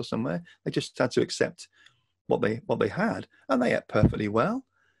Maldives or somewhere. They just had to accept what they had, and they ate perfectly well.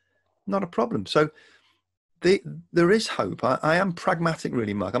 Not a problem. So there is hope. I am pragmatic,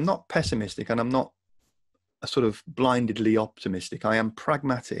 really, Mark. I'm not pessimistic, and I'm not a sort of blindedly optimistic. I am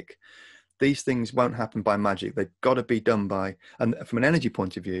pragmatic. These things won't happen by magic. They've got to be done by, and from an energy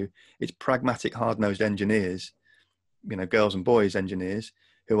point of view, it's pragmatic, hard-nosed engineers, you know, girls and boys engineers,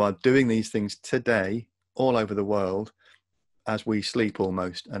 who are doing these things today all over the world as we sleep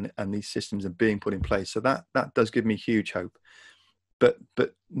almost, and these systems are being put in place. So that does give me huge hope. But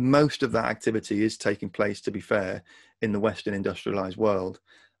most of that activity is taking place, to be fair, in the Western industrialized world.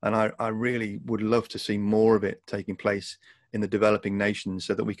 And I really would love to see more of it taking place in the developing nations,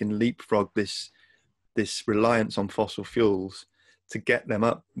 so that we can leapfrog this reliance on fossil fuels to get them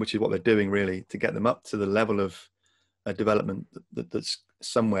up, which is what they're doing really, to get them up to the level of development that's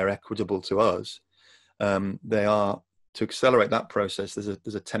somewhere equitable to us. They are, to accelerate that process,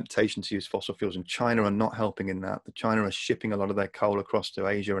 there's a temptation to use fossil fuels, and China are not helping in that. China are shipping a lot of their coal across to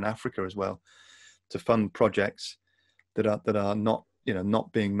Asia and Africa as well to fund projects that are not, you know,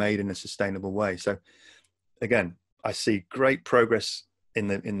 not being made in a sustainable way. So again, I see great progress in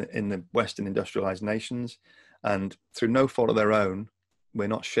the Western industrialized nations, and through no fault of their own, we're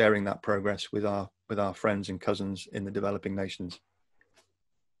not sharing that progress with our friends and cousins in the developing nations.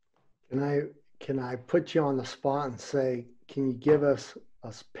 Can I put you on the spot and say, can you give us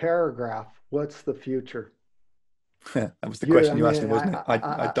a paragraph? What's the future? That was the question you asked me, wasn't it?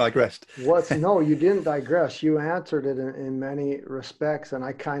 I digressed. No, you didn't digress. You answered it in many respects, and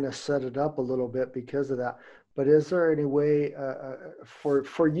I kind of set it up a little bit because of that. But is there any way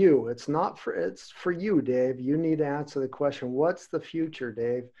for you? It's for you, Dave. You need to answer the question. What's the future,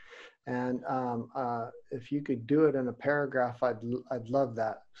 Dave? And if you could do it in a paragraph, I'd love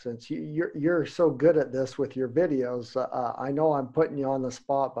that. Since you're so good at this with your videos, I know I'm putting you on the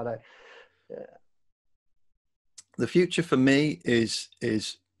spot, but the future for me is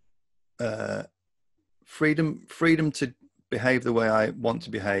freedom to behave the way I want to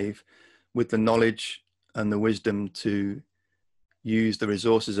behave, with the knowledge and the wisdom to use the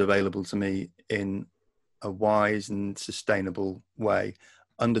resources available to me in a wise and sustainable way,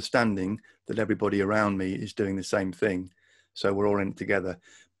 understanding that everybody around me is doing the same thing. So we're all in it together.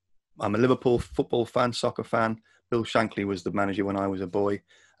 I'm a Liverpool football fan, soccer fan. Bill Shankly was the manager when I was a boy,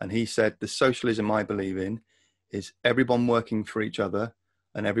 and he said, the socialism I believe in is everyone working for each other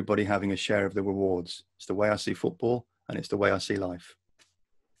and everybody having a share of the rewards. It's the way I see football, and it's the way I see life.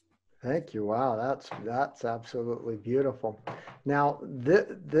 Thank you. Wow, that's absolutely beautiful. Now,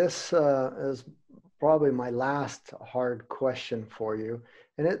 this is probably my last hard question for you,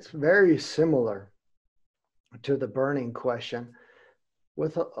 and it's very similar to the burning question,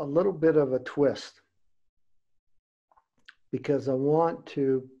 with a little bit of a twist, because I want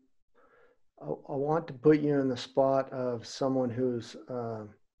to put you in the spot of someone who's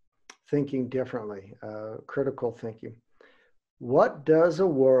thinking differently, critical thinking. What does a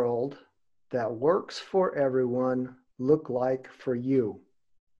world that works for everyone look like for you?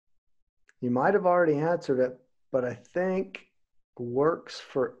 You might have already answered it, but I think works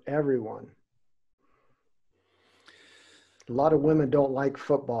for everyone. A lot of women don't like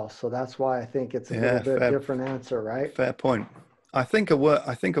football, so that's why I think it's a little bit different answer, right? Fair point. I think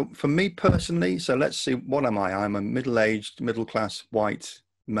for me personally, so let's see, what am I? I'm a middle-aged, middle-class, white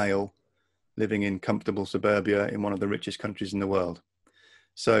male living in comfortable suburbia in one of the richest countries in the world.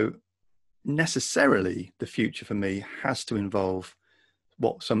 So necessarily the future for me has to involve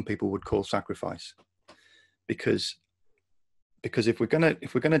what some people would call sacrifice, because if we're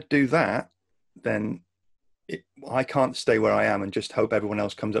gonna do that, then I can't stay where I am and just hope everyone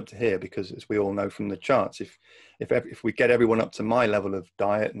else comes up to here, because as we all know from the charts, if we get everyone up to my level of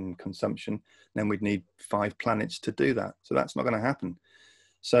diet and consumption, then we'd need 5 planets to do that. So that's not going to happen.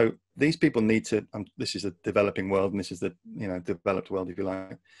 So these people need to, this is a developing world, and this is the, you know, developed world, if you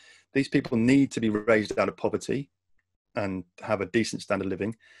like. These people need to be raised out of poverty and have a decent standard of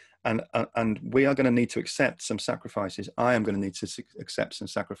living. And we are going to need to accept some sacrifices. I am going to need to accept some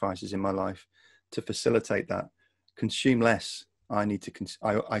sacrifices in my life to facilitate that. Consume less. I need to,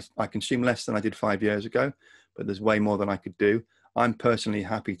 I consume less than I did 5 years ago, but there's way more than I could do. I'm personally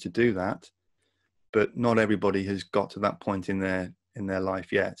happy to do that, but not everybody has got to that point in their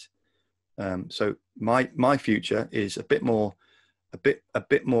life yet. So my future is a bit more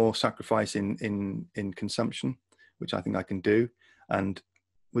sacrifice in consumption, which I think I can do, and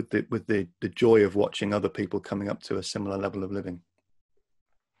with the joy of watching other people coming up to a similar level of living.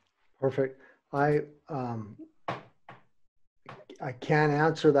 Perfect. I can't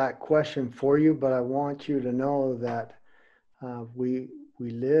answer that question for you, but I want you to know that we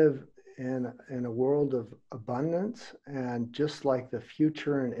live in a world of abundance, and just like the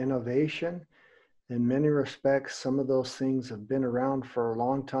future and innovation, in many respects, some of those things have been around for a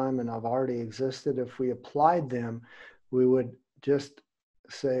long time and have already existed. If we applied them, we would just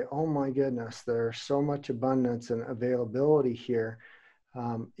say, oh my goodness, there's so much abundance and availability here.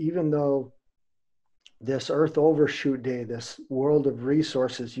 Even though this Earth Overshoot Day, this world of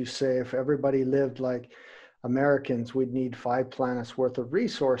resources, you say if everybody lived like Americans, we'd need 5 planets worth of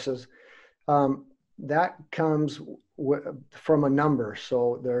resources. That comes from a number.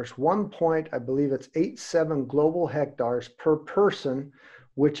 So there's 1.87 global hectares per person,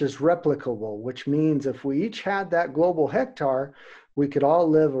 which is replicable, which means if we each had that global hectare, we could all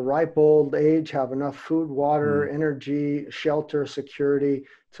live a ripe old age, have enough food, water, energy, shelter, security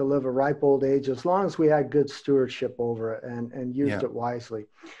to live a ripe old age, as long as we had good stewardship over it and used it wisely.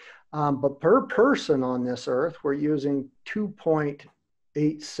 But per person on this earth, we're using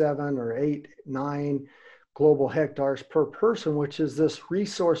 2.87 or 89 global hectares per person, which is this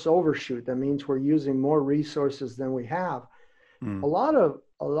resource overshoot. That means we're using more resources than we have. A lot of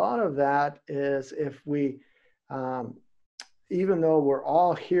that is if we, even though we're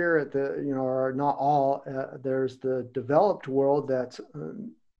all here at the, you know, or not all, there's the developed world that's,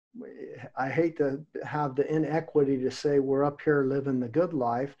 I hate to have the inequity to say we're up here living the good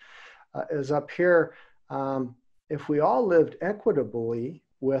life, is up here. If we all lived equitably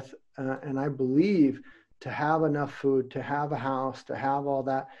with, and I believe to have enough food, to have a house, to have all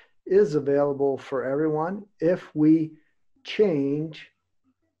that is available for everyone if we change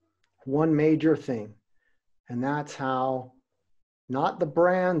one major thing. And that's how, not the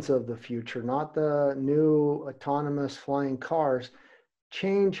brands of the future, not the new autonomous flying cars,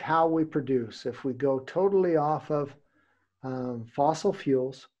 change how we produce. If we go totally off of fossil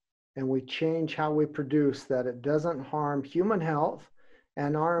fuels and we change how we produce, that it doesn't harm human health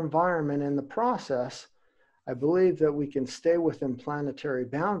and our environment in the process, I believe that we can stay within planetary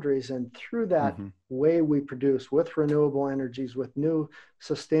boundaries, and through that way we produce with renewable energies, with new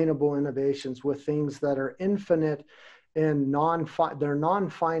sustainable innovations, with things that are infinite and they're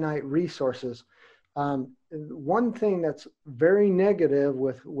non-finite resources. One thing that's very negative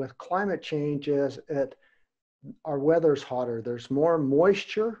with climate change is our weather's hotter. There's more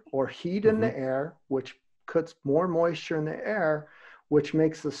moisture or heat in the air, which puts more moisture in the air, which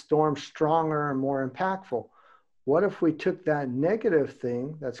makes the storm stronger and more impactful. What if we took that negative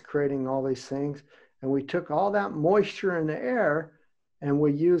thing that's creating all these things, and we took all that moisture in the air and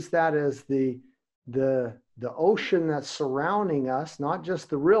we use that as the ocean that's surrounding us, not just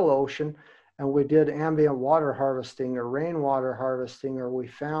the real ocean, and we did ambient water harvesting or rainwater harvesting, or we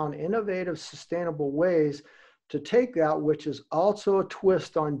found innovative, sustainable ways to take that, which is also a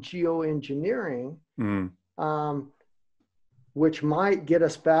twist on geoengineering, which might get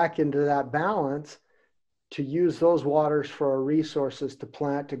us back into that balance, to use those waters for our resources to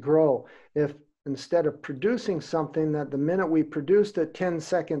plant, to grow. If instead of producing something that the minute we produced it, 10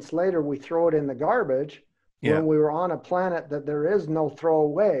 seconds later, we throw it in the garbage, when we were on a planet that there is no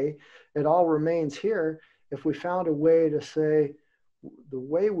throwaway, it all remains here. If we found a way to say, the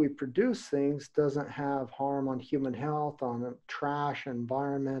way we produce things doesn't have harm on human health, on trash,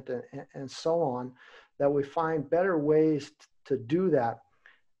 environment, and so on, that we find better ways to do that.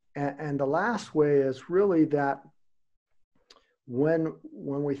 And the last way is really that when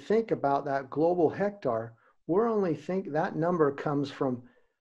we think about that global hectare, we're only that number comes from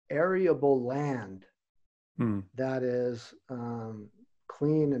arable land that is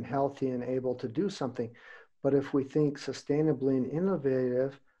clean and healthy and able to do something. But if we think sustainably and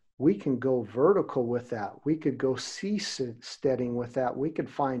innovative, we can go vertical with that. We could go seasteading with that. We could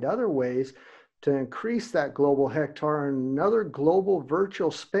find other ways to increase that global hectare in another global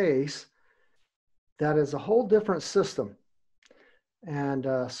virtual space that is a whole different system. And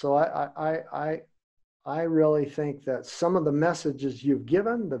so I really think that some of the messages you've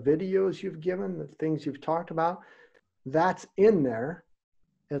given, the videos you've given, the things you've talked about, that's in there.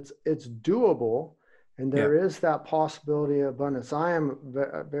 It's doable, and Yeah. there is that possibility of abundance. I am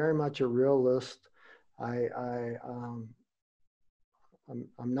very much a realist. I'm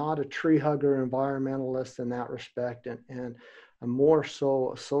not a tree hugger environmentalist in that respect, and I'm more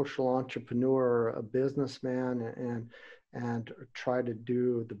so a social entrepreneur, a businessman, and try to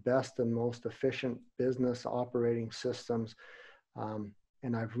do the best and most efficient business operating systems.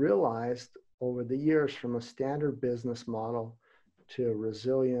 And I've realized over the years, from a standard business model to a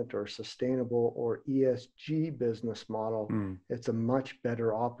resilient or sustainable or ESG business model, it's a much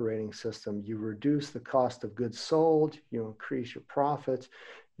better operating system. You reduce the cost of goods sold, you increase your profits,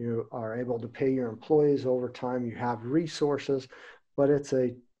 you are able to pay your employees over time, you have resources, but it's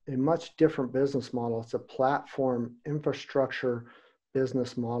a much different business model. It's a platform infrastructure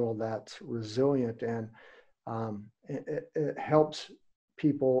business model that's resilient, and it helps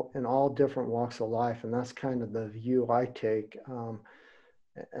people in all different walks of life. And that's kind of the view I take.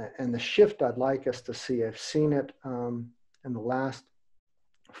 And the shift I'd like us to see, I've seen it in the last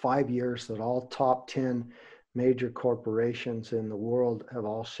 5 years, that all top 10 major corporations in the world have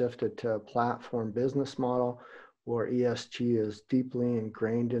all shifted to a platform business model where ESG is deeply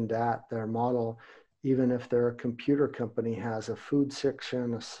ingrained in that. Their model, even if they're a computer company, has a food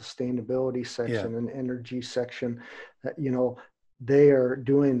section, a sustainability section, an energy section. That, they are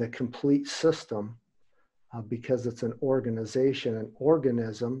doing the complete system because it's an organization, an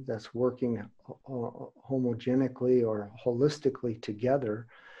organism that's working homogenically or holistically together,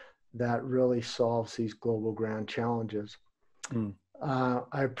 that really solves these global grand challenges.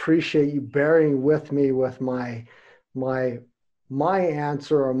 I appreciate you bearing with me with my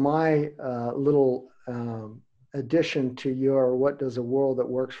answer, or my little addition to your "what does a world that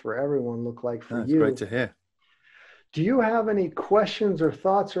works for everyone look like for you?" That's great to hear. Do you have any questions or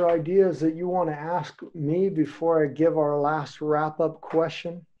thoughts or ideas that you want to ask me before I give our last wrap-up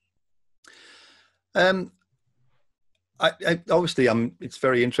question? Obviously, it's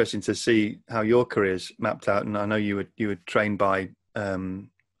very interesting to see how your career's mapped out, and I know you were trained by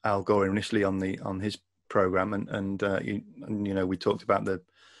Al Gore initially on his program, and we talked about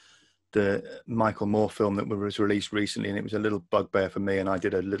the Michael Moore film that was released recently, and it was a little bugbear for me, and I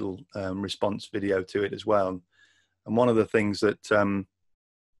did a little response video to it as well. And one of the things that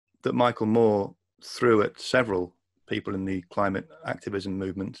that Michael Moore threw at several people in the climate activism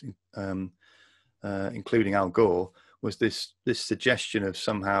movement, including Al Gore, was this suggestion of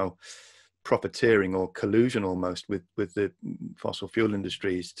somehow profiteering or collusion almost with the fossil fuel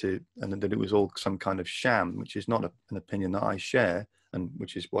industries, and that it was all some kind of sham, which is not an opinion that I share, and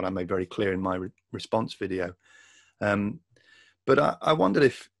which is what I made very clear in my response video. But I wondered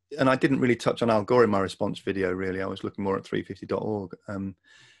if, and I didn't really touch on Al Gore in my response video, really. I was looking more at 350.org.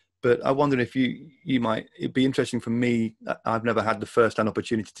 But I wondered if it'd be interesting for me. I've never had the first-hand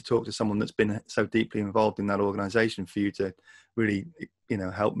opportunity to talk to someone that's been so deeply involved in that organization, for you to really,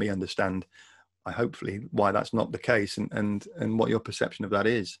 help me understand, hopefully, why that's not the case, and what your perception of that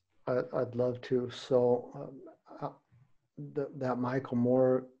is. I'd love to. So that Michael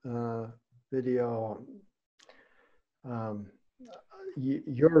Moore video,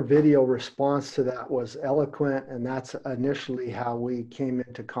 your video response to that was eloquent, and that's initially how we came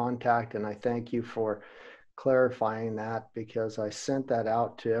into contact. And I thank you for clarifying that, because I sent that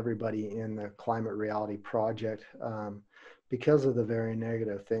out to everybody in the Climate Reality Project because of the very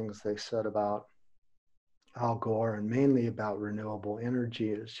negative things they said about Al Gore, and mainly about renewable energy.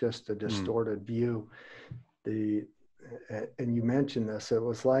 It's just a distorted view. And you mentioned this, it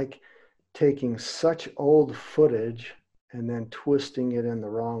was like taking such old footage and then twisting it in the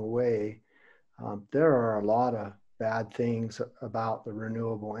wrong way. There are a lot of bad things about the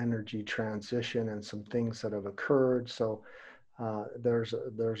renewable energy transition, and some things that have occurred. So there's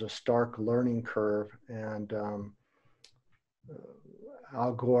a stark learning curve, and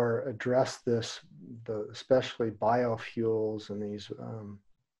Al Gore addressed this, especially biofuels and these,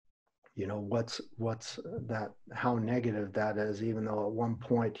 what's that, how negative that is, even though at one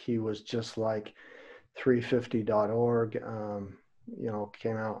point he was just like 350.org,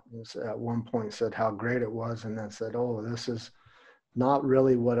 came out at one point, said how great it was, and then said, oh, this is not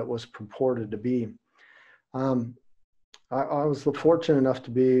really what it was purported to be. I was fortunate enough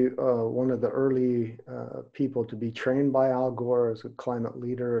to be one of the early people to be trained by Al Gore as a climate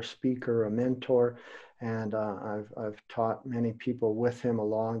leader, a speaker, a mentor, and I've taught many people with him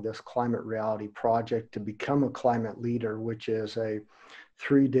along this Climate Reality Project to become a climate leader, which is a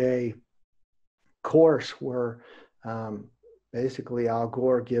 3-day course where basically Al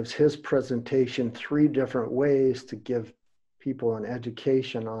Gore gives his presentation 3 different ways to give people an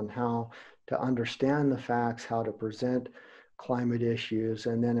education on how to understand the facts, how to present climate issues,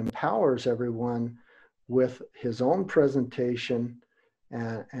 and then empowers everyone with his own presentation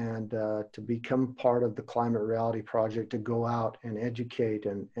and to become part of the Climate Reality Project, to go out and educate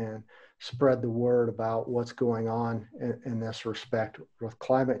and spread the word about what's going on in this respect with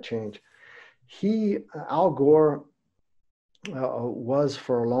climate change. Al Gore, was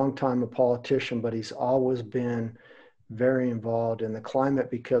for a long time a politician, but he's always been very involved in the climate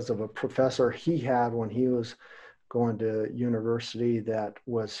because of a professor he had when he was going to university that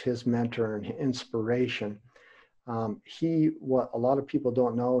was his mentor and inspiration. What a lot of people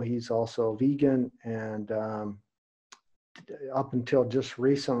don't know, he's also vegan, and up until just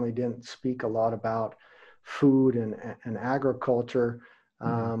recently didn't speak a lot about food and agriculture.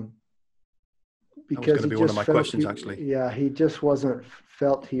 Because that was going to be one of my questions, actually. Yeah, he just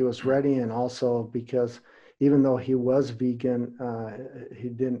felt he was ready, and also because even though he was vegan, he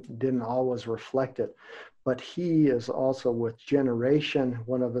didn't always reflect it. But he is also with Generation,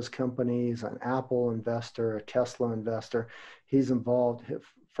 one of his companies, an Apple investor, a Tesla investor. He's involved,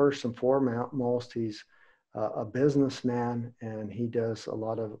 first and foremost, he's a businessman, and he does a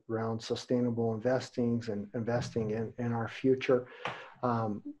lot around sustainable investings and investing in our future.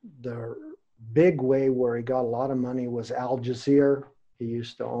 The big way where he got a lot of money was Al Jazeera. He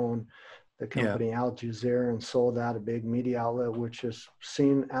used to own the company Al Jazeera and sold that, a big media outlet, which is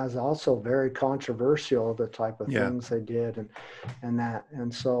seen as also very controversial, the type of things they did and that.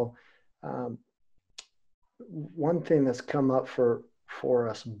 And so one thing that's come up for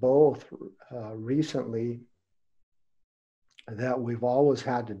us both recently that we've always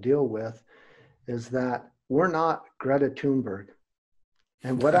had to deal with is that we're not Greta Thunberg.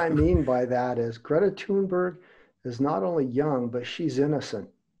 And what I mean by that is Greta Thunberg is not only young, but she's innocent.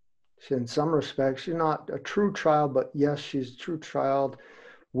 In some respects, she's not a true child, but yes, she's a true child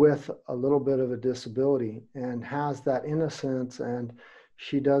with a little bit of a disability and has that innocence, and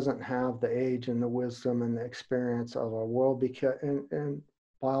she doesn't have the age and the wisdom and the experience of our world, because, and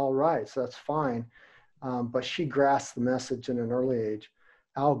by all rights, that's fine. But she grasped the message in an early age.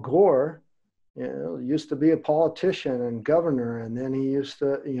 Al Gore, used to be a politician and governor, and then he used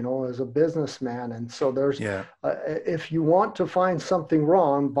to, as a businessman. And so there's, if you want to find something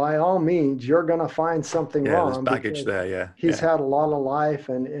wrong, by all means, you're going to find something wrong. There's baggage there, He's had a lot of life,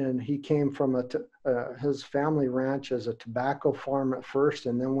 and he came from his family ranch as a tobacco farm at first,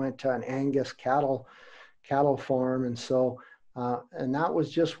 and then went to an Angus cattle farm. And so, and that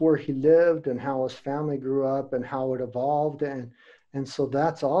was just where he lived and how his family grew up and how it evolved. And so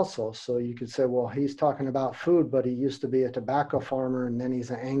that's also, so you could say, well, he's talking about food, but he used to be a tobacco farmer, and then he's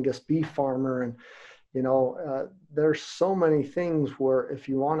an Angus beef farmer. And, there's so many things where if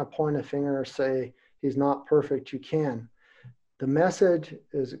you want to point a finger or say he's not perfect, you can. The message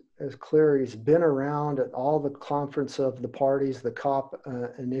is clear. He's been around at all the conference of the parties, the COP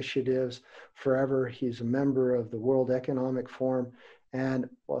initiatives forever. He's a member of the World Economic Forum, and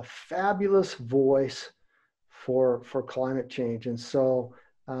a fabulous voice for climate change. And so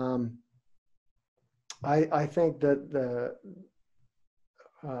I think that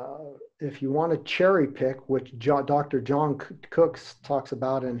if you want to cherry pick, which Dr. John Cooks talks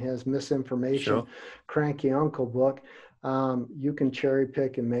about in his Misinformation Cranky Uncle book, you can cherry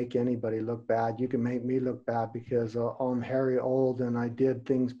pick and make anybody look bad. You can make me look bad because I'm hairy, old, and I did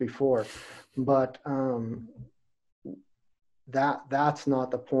things before. But that's not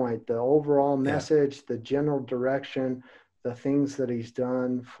the point. The overall message, the general direction, the things that he's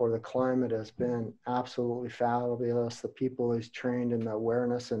done for the climate has been absolutely fabulous. The people he's trained and the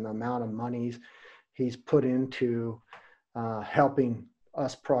awareness and the amount of money he's put into helping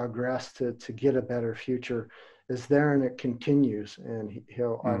us progress to get a better future is there, and it continues. And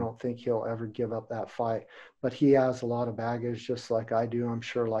I don't think he'll ever give up that fight. But he has a lot of baggage, just like I do. I'm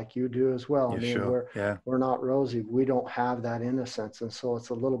sure, like you do as well. We're not rosy. We don't have that innocence, and so it's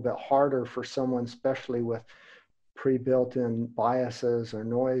a little bit harder for someone, especially with pre-built-in biases or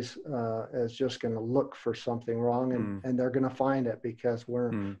noise, is just going to look for something wrong, and they're going to find it because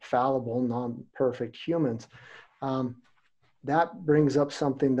we're fallible, non-perfect humans. That brings up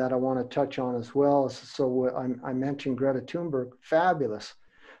something that I want to touch on as well. So I mentioned Greta Thunberg, fabulous,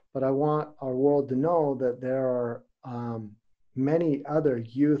 but I want our world to know that there are many other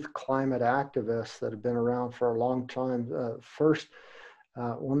youth climate activists that have been around for a long time.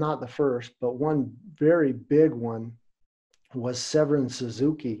 Well, not the first, but one very big one was Severin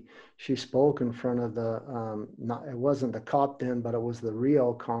Suzuki. She spoke in front of the, it wasn't the COP then, but it was the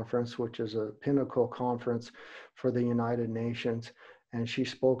Rio conference, which is a pinnacle conference for the United Nations. And she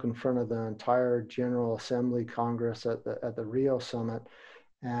spoke in front of the entire General Assembly Congress at the Rio Summit,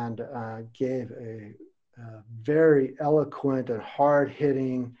 and gave a very eloquent and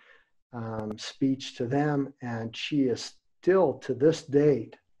hard-hitting speech to them. And she is still, to this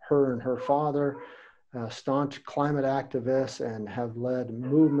date, her and her father, staunch climate activists, and have led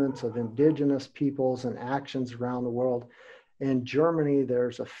movements of indigenous peoples and actions around the world. In Germany,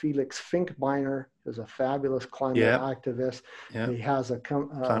 there's a Felix Finkbeiner, who's a fabulous climate activist. He has a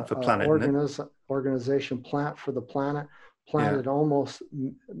Plant for Planet, organization, Plant for the Planet, planted almost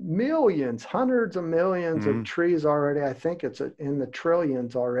millions, hundreds of millions of trees already. I think it's in the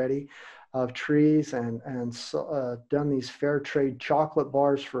trillions already of trees, and done these fair trade chocolate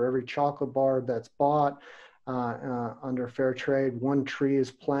bars. For every chocolate bar that's bought under fair trade, one tree is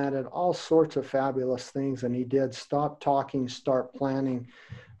planted, all sorts of fabulous things. And he did Stop Talking, Start Planning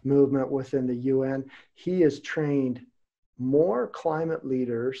movement within the UN. He has trained more climate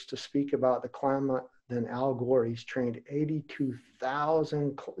leaders to speak about the climate than Al Gore. He's trained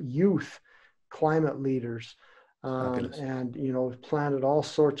 82,000 youth climate leaders, and planted all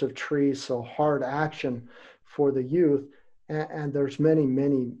sorts of trees. So hard action for the youth, and there's many,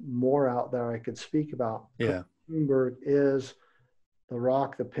 many more out there I could speak about. Thunberg is the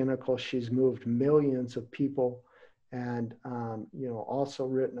rock, the pinnacle. She's moved millions of people, and also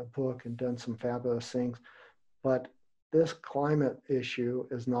written a book and done some fabulous things. But this climate issue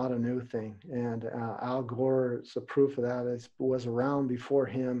is not a new thing, and Al Gore is the proof of that. It was around before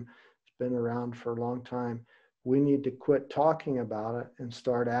him. It's been around for a long time. We need to quit talking about it and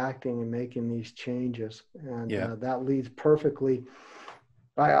start acting and making these changes. And that leads perfectly.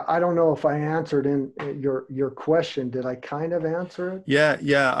 I don't know if I answered in your question. Did I kind of answer it?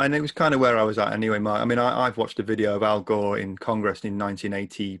 Yeah. And it was kind of where I was at anyway, Mark. I mean, I've watched a video of Al Gore in Congress in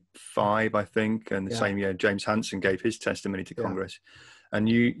 1985, I think. And the same year, James Hansen gave his testimony to Congress. And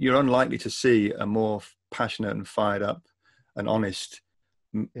you're unlikely to see a more passionate and fired up and honest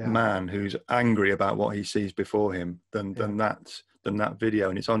man who's angry about what he sees before him than that video.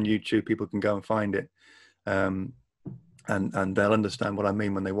 And it's on YouTube. People can go and find it. And they'll understand what I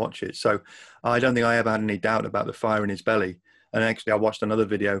mean when they watch it. So I don't think I ever had any doubt about the fire in his belly. And actually, I watched another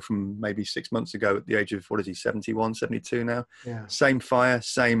video from maybe 6 months ago at the age of, 71, 72 now. Same fire,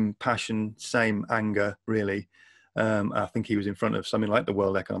 same passion, same anger, really. I think he was in front of something like the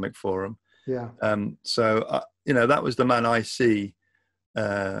World Economic Forum. So that was the man I see,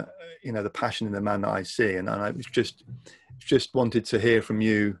 the passion in the man that I see. And I was just wanted to hear from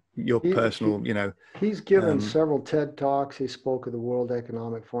you, your personal, He's given several TED Talks. He spoke at the World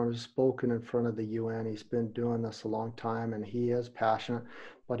Economic Forum. He's spoken in front of the UN. He's been doing this a long time, and he is passionate,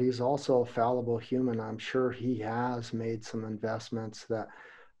 but he's also a fallible human. I'm sure he has made some investments that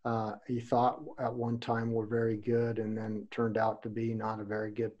he thought at one time were very good, and then turned out to be not a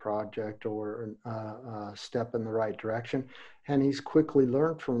very good project or a step in the right direction. And he's quickly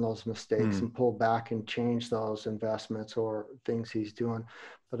learned from those mistakes and pulled back and changed those investments or things he's doing.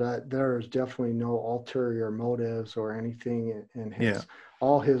 But there is definitely no ulterior motives or anything in his,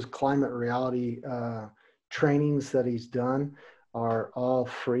 all his climate reality trainings that he's done are all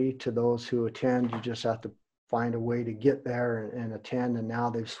free to those who attend. You just have to find a way to get there and attend. And now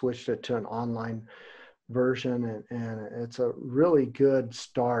they've switched it to an online version, and it's a really good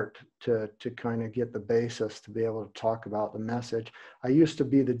start to kind of get the basis to be able to talk about the message. I used to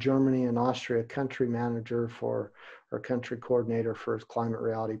be the Germany and Austria country manager or country coordinator for his Climate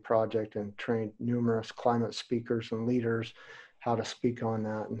Reality Project, and trained numerous climate speakers and leaders how to speak on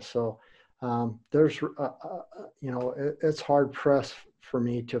that. And so there's it's hard pressed for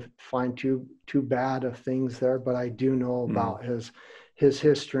me to find too bad of things there, but I do know about his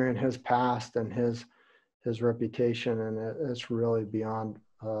history and his past and his reputation, and it's really beyond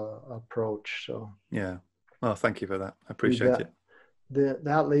approach. So well, thank you for that. I appreciate it.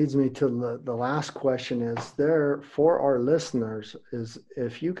 That leads me to the last question. Is there, for our listeners, is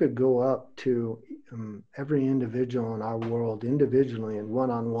if you could go up to every individual in our world individually and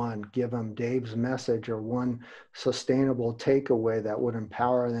one-on-one, give them Dave's message or one sustainable takeaway that would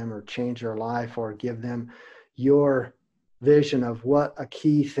empower them or change their life, or give them your vision of what a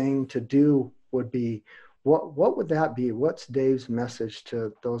key thing to do would be, what would that be? What's Dave's message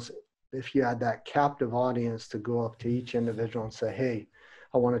to those, if you had that captive audience to go up to each individual and say, hey,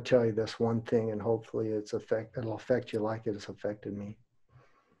 I want to tell you this one thing, and hopefully it'll affect you like it has affected me?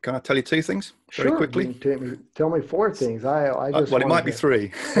 Can I tell you two things very quickly? Tell me four things. I just well, it might be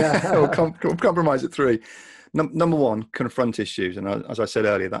three. We'll compromise at three. Number one, confront issues. And as I said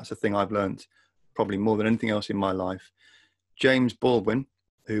earlier, that's the thing I've learned probably more than anything else in my life. James Baldwin,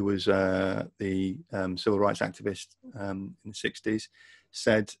 who was the civil rights activist in the 60s,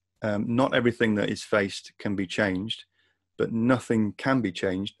 said, not everything that is faced can be changed, but nothing can be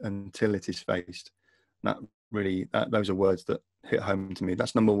changed until it is faced. Those are words that hit home to me.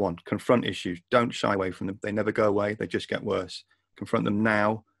 That's number one. Confront issues. Don't shy away from them. They never go away. They just get worse. Confront them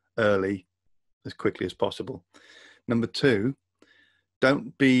now, early, as quickly as possible. Number two,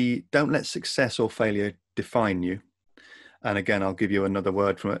 don't let success or failure define you. And again, I'll give you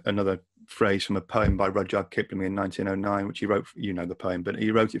another phrase from a poem by Rudyard Kipling in 1909, which he wrote, you know the poem, but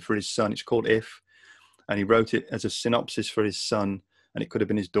he wrote it for his son. It's called If, and he wrote it as a synopsis for his son, and it could have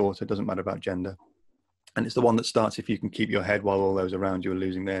been his daughter, it doesn't matter about gender. And it's the one that starts, if you can keep your head while all those around you are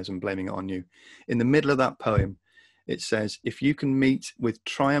losing theirs and blaming it on you. In the middle of that poem, it says, if you can meet with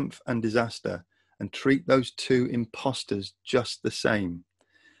triumph and disaster and treat those two imposters just the same.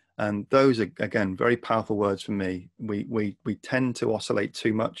 And those are, again, very powerful words for me. We tend to oscillate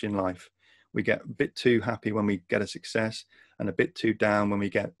too much in life. We get a bit too happy when we get a success and a bit too down when we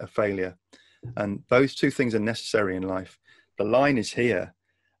get a failure. And those two things are necessary in life. The line is here.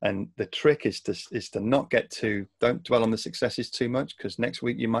 And the trick is to not don't dwell on the successes too much, because next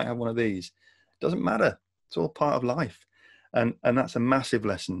week you might have one of these. It doesn't matter. It's all part of life. And that's a massive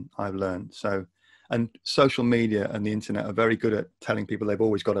lesson I've learned. So, and social media and the internet are very good at telling people they've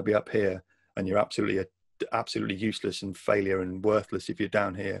always got to be up here and you're absolutely useless and failure and worthless if you're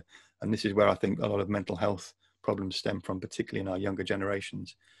down here. And this is where I think a lot of mental health problems stem from, particularly in our younger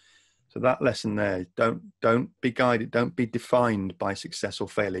generations. So that lesson there, don't be guided, don't be defined by success or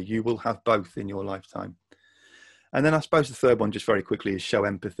failure. You will have both in your lifetime. And then I suppose the third one, just very quickly, is show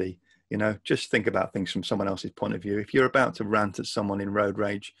empathy. You know, just think about things from someone else's point of view. If you're about to rant at someone in road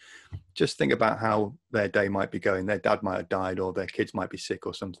rage, just think about how their day might be going. Their dad might have died, or their kids might be sick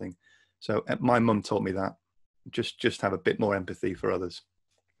or something. So my mum taught me that. Just have a bit more empathy for others.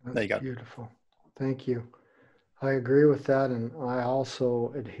 That's there you go. Beautiful. Thank you. I agree with that. And I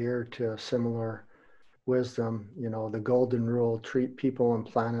also adhere to similar wisdom, you know, the golden rule: treat people and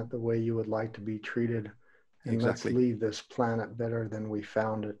planet the way you would like to be treated. And exactly. Let's leave this planet better than we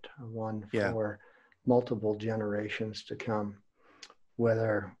found it, one for multiple generations to come,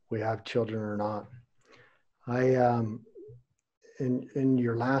 whether we have children or not. In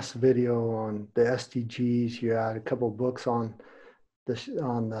your last video on the SDGs, you had a couple of books on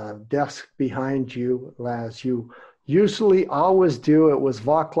the desk behind you, as you usually always do. It was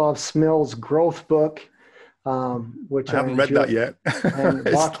Vaclav Smil's growth book, which I haven't read that yet. And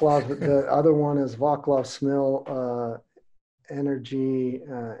Vaclav, the other one is Vaclav Smil, Energy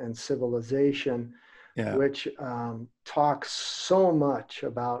and Civilization, which talks so much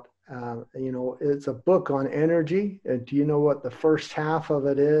about, you know, it's a book on energy. Do you know what the first half of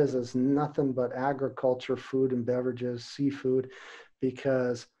it is? Is nothing but agriculture, food and beverages, seafood,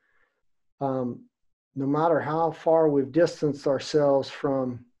 because no matter how far we've distanced ourselves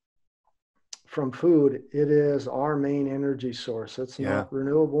from food, it is our main energy source. It's not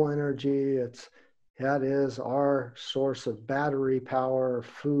renewable energy. That is our source of battery power.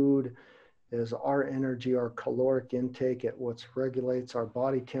 Food is our energy, our caloric intake. It what regulates our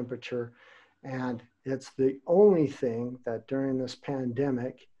body temperature. And it's the only thing that during this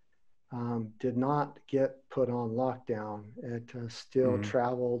pandemic did not get put on lockdown. It still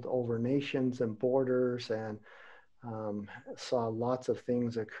traveled over nations and borders, and saw lots of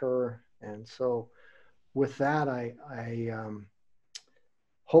things occur. And so with that, I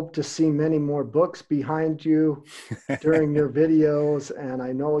hope to see many more books behind you during your videos. And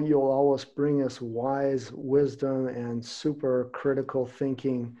I know you'll always bring us wise wisdom and super critical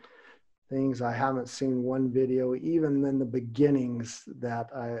thinking things. I haven't seen one video, even in the beginnings,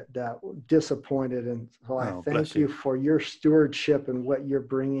 that disappointed. And so I thank you for your stewardship and what you're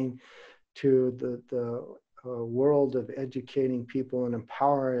bringing to the world of educating people and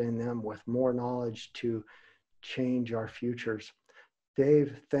empowering them with more knowledge to change our futures.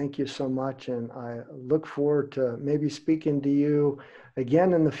 Dave, thank you so much. And I look forward to maybe speaking to you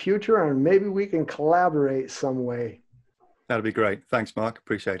again in the future, and maybe we can collaborate some way. That'd be great. Thanks, Mark.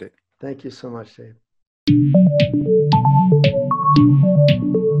 Appreciate it. Thank you so much, Dave.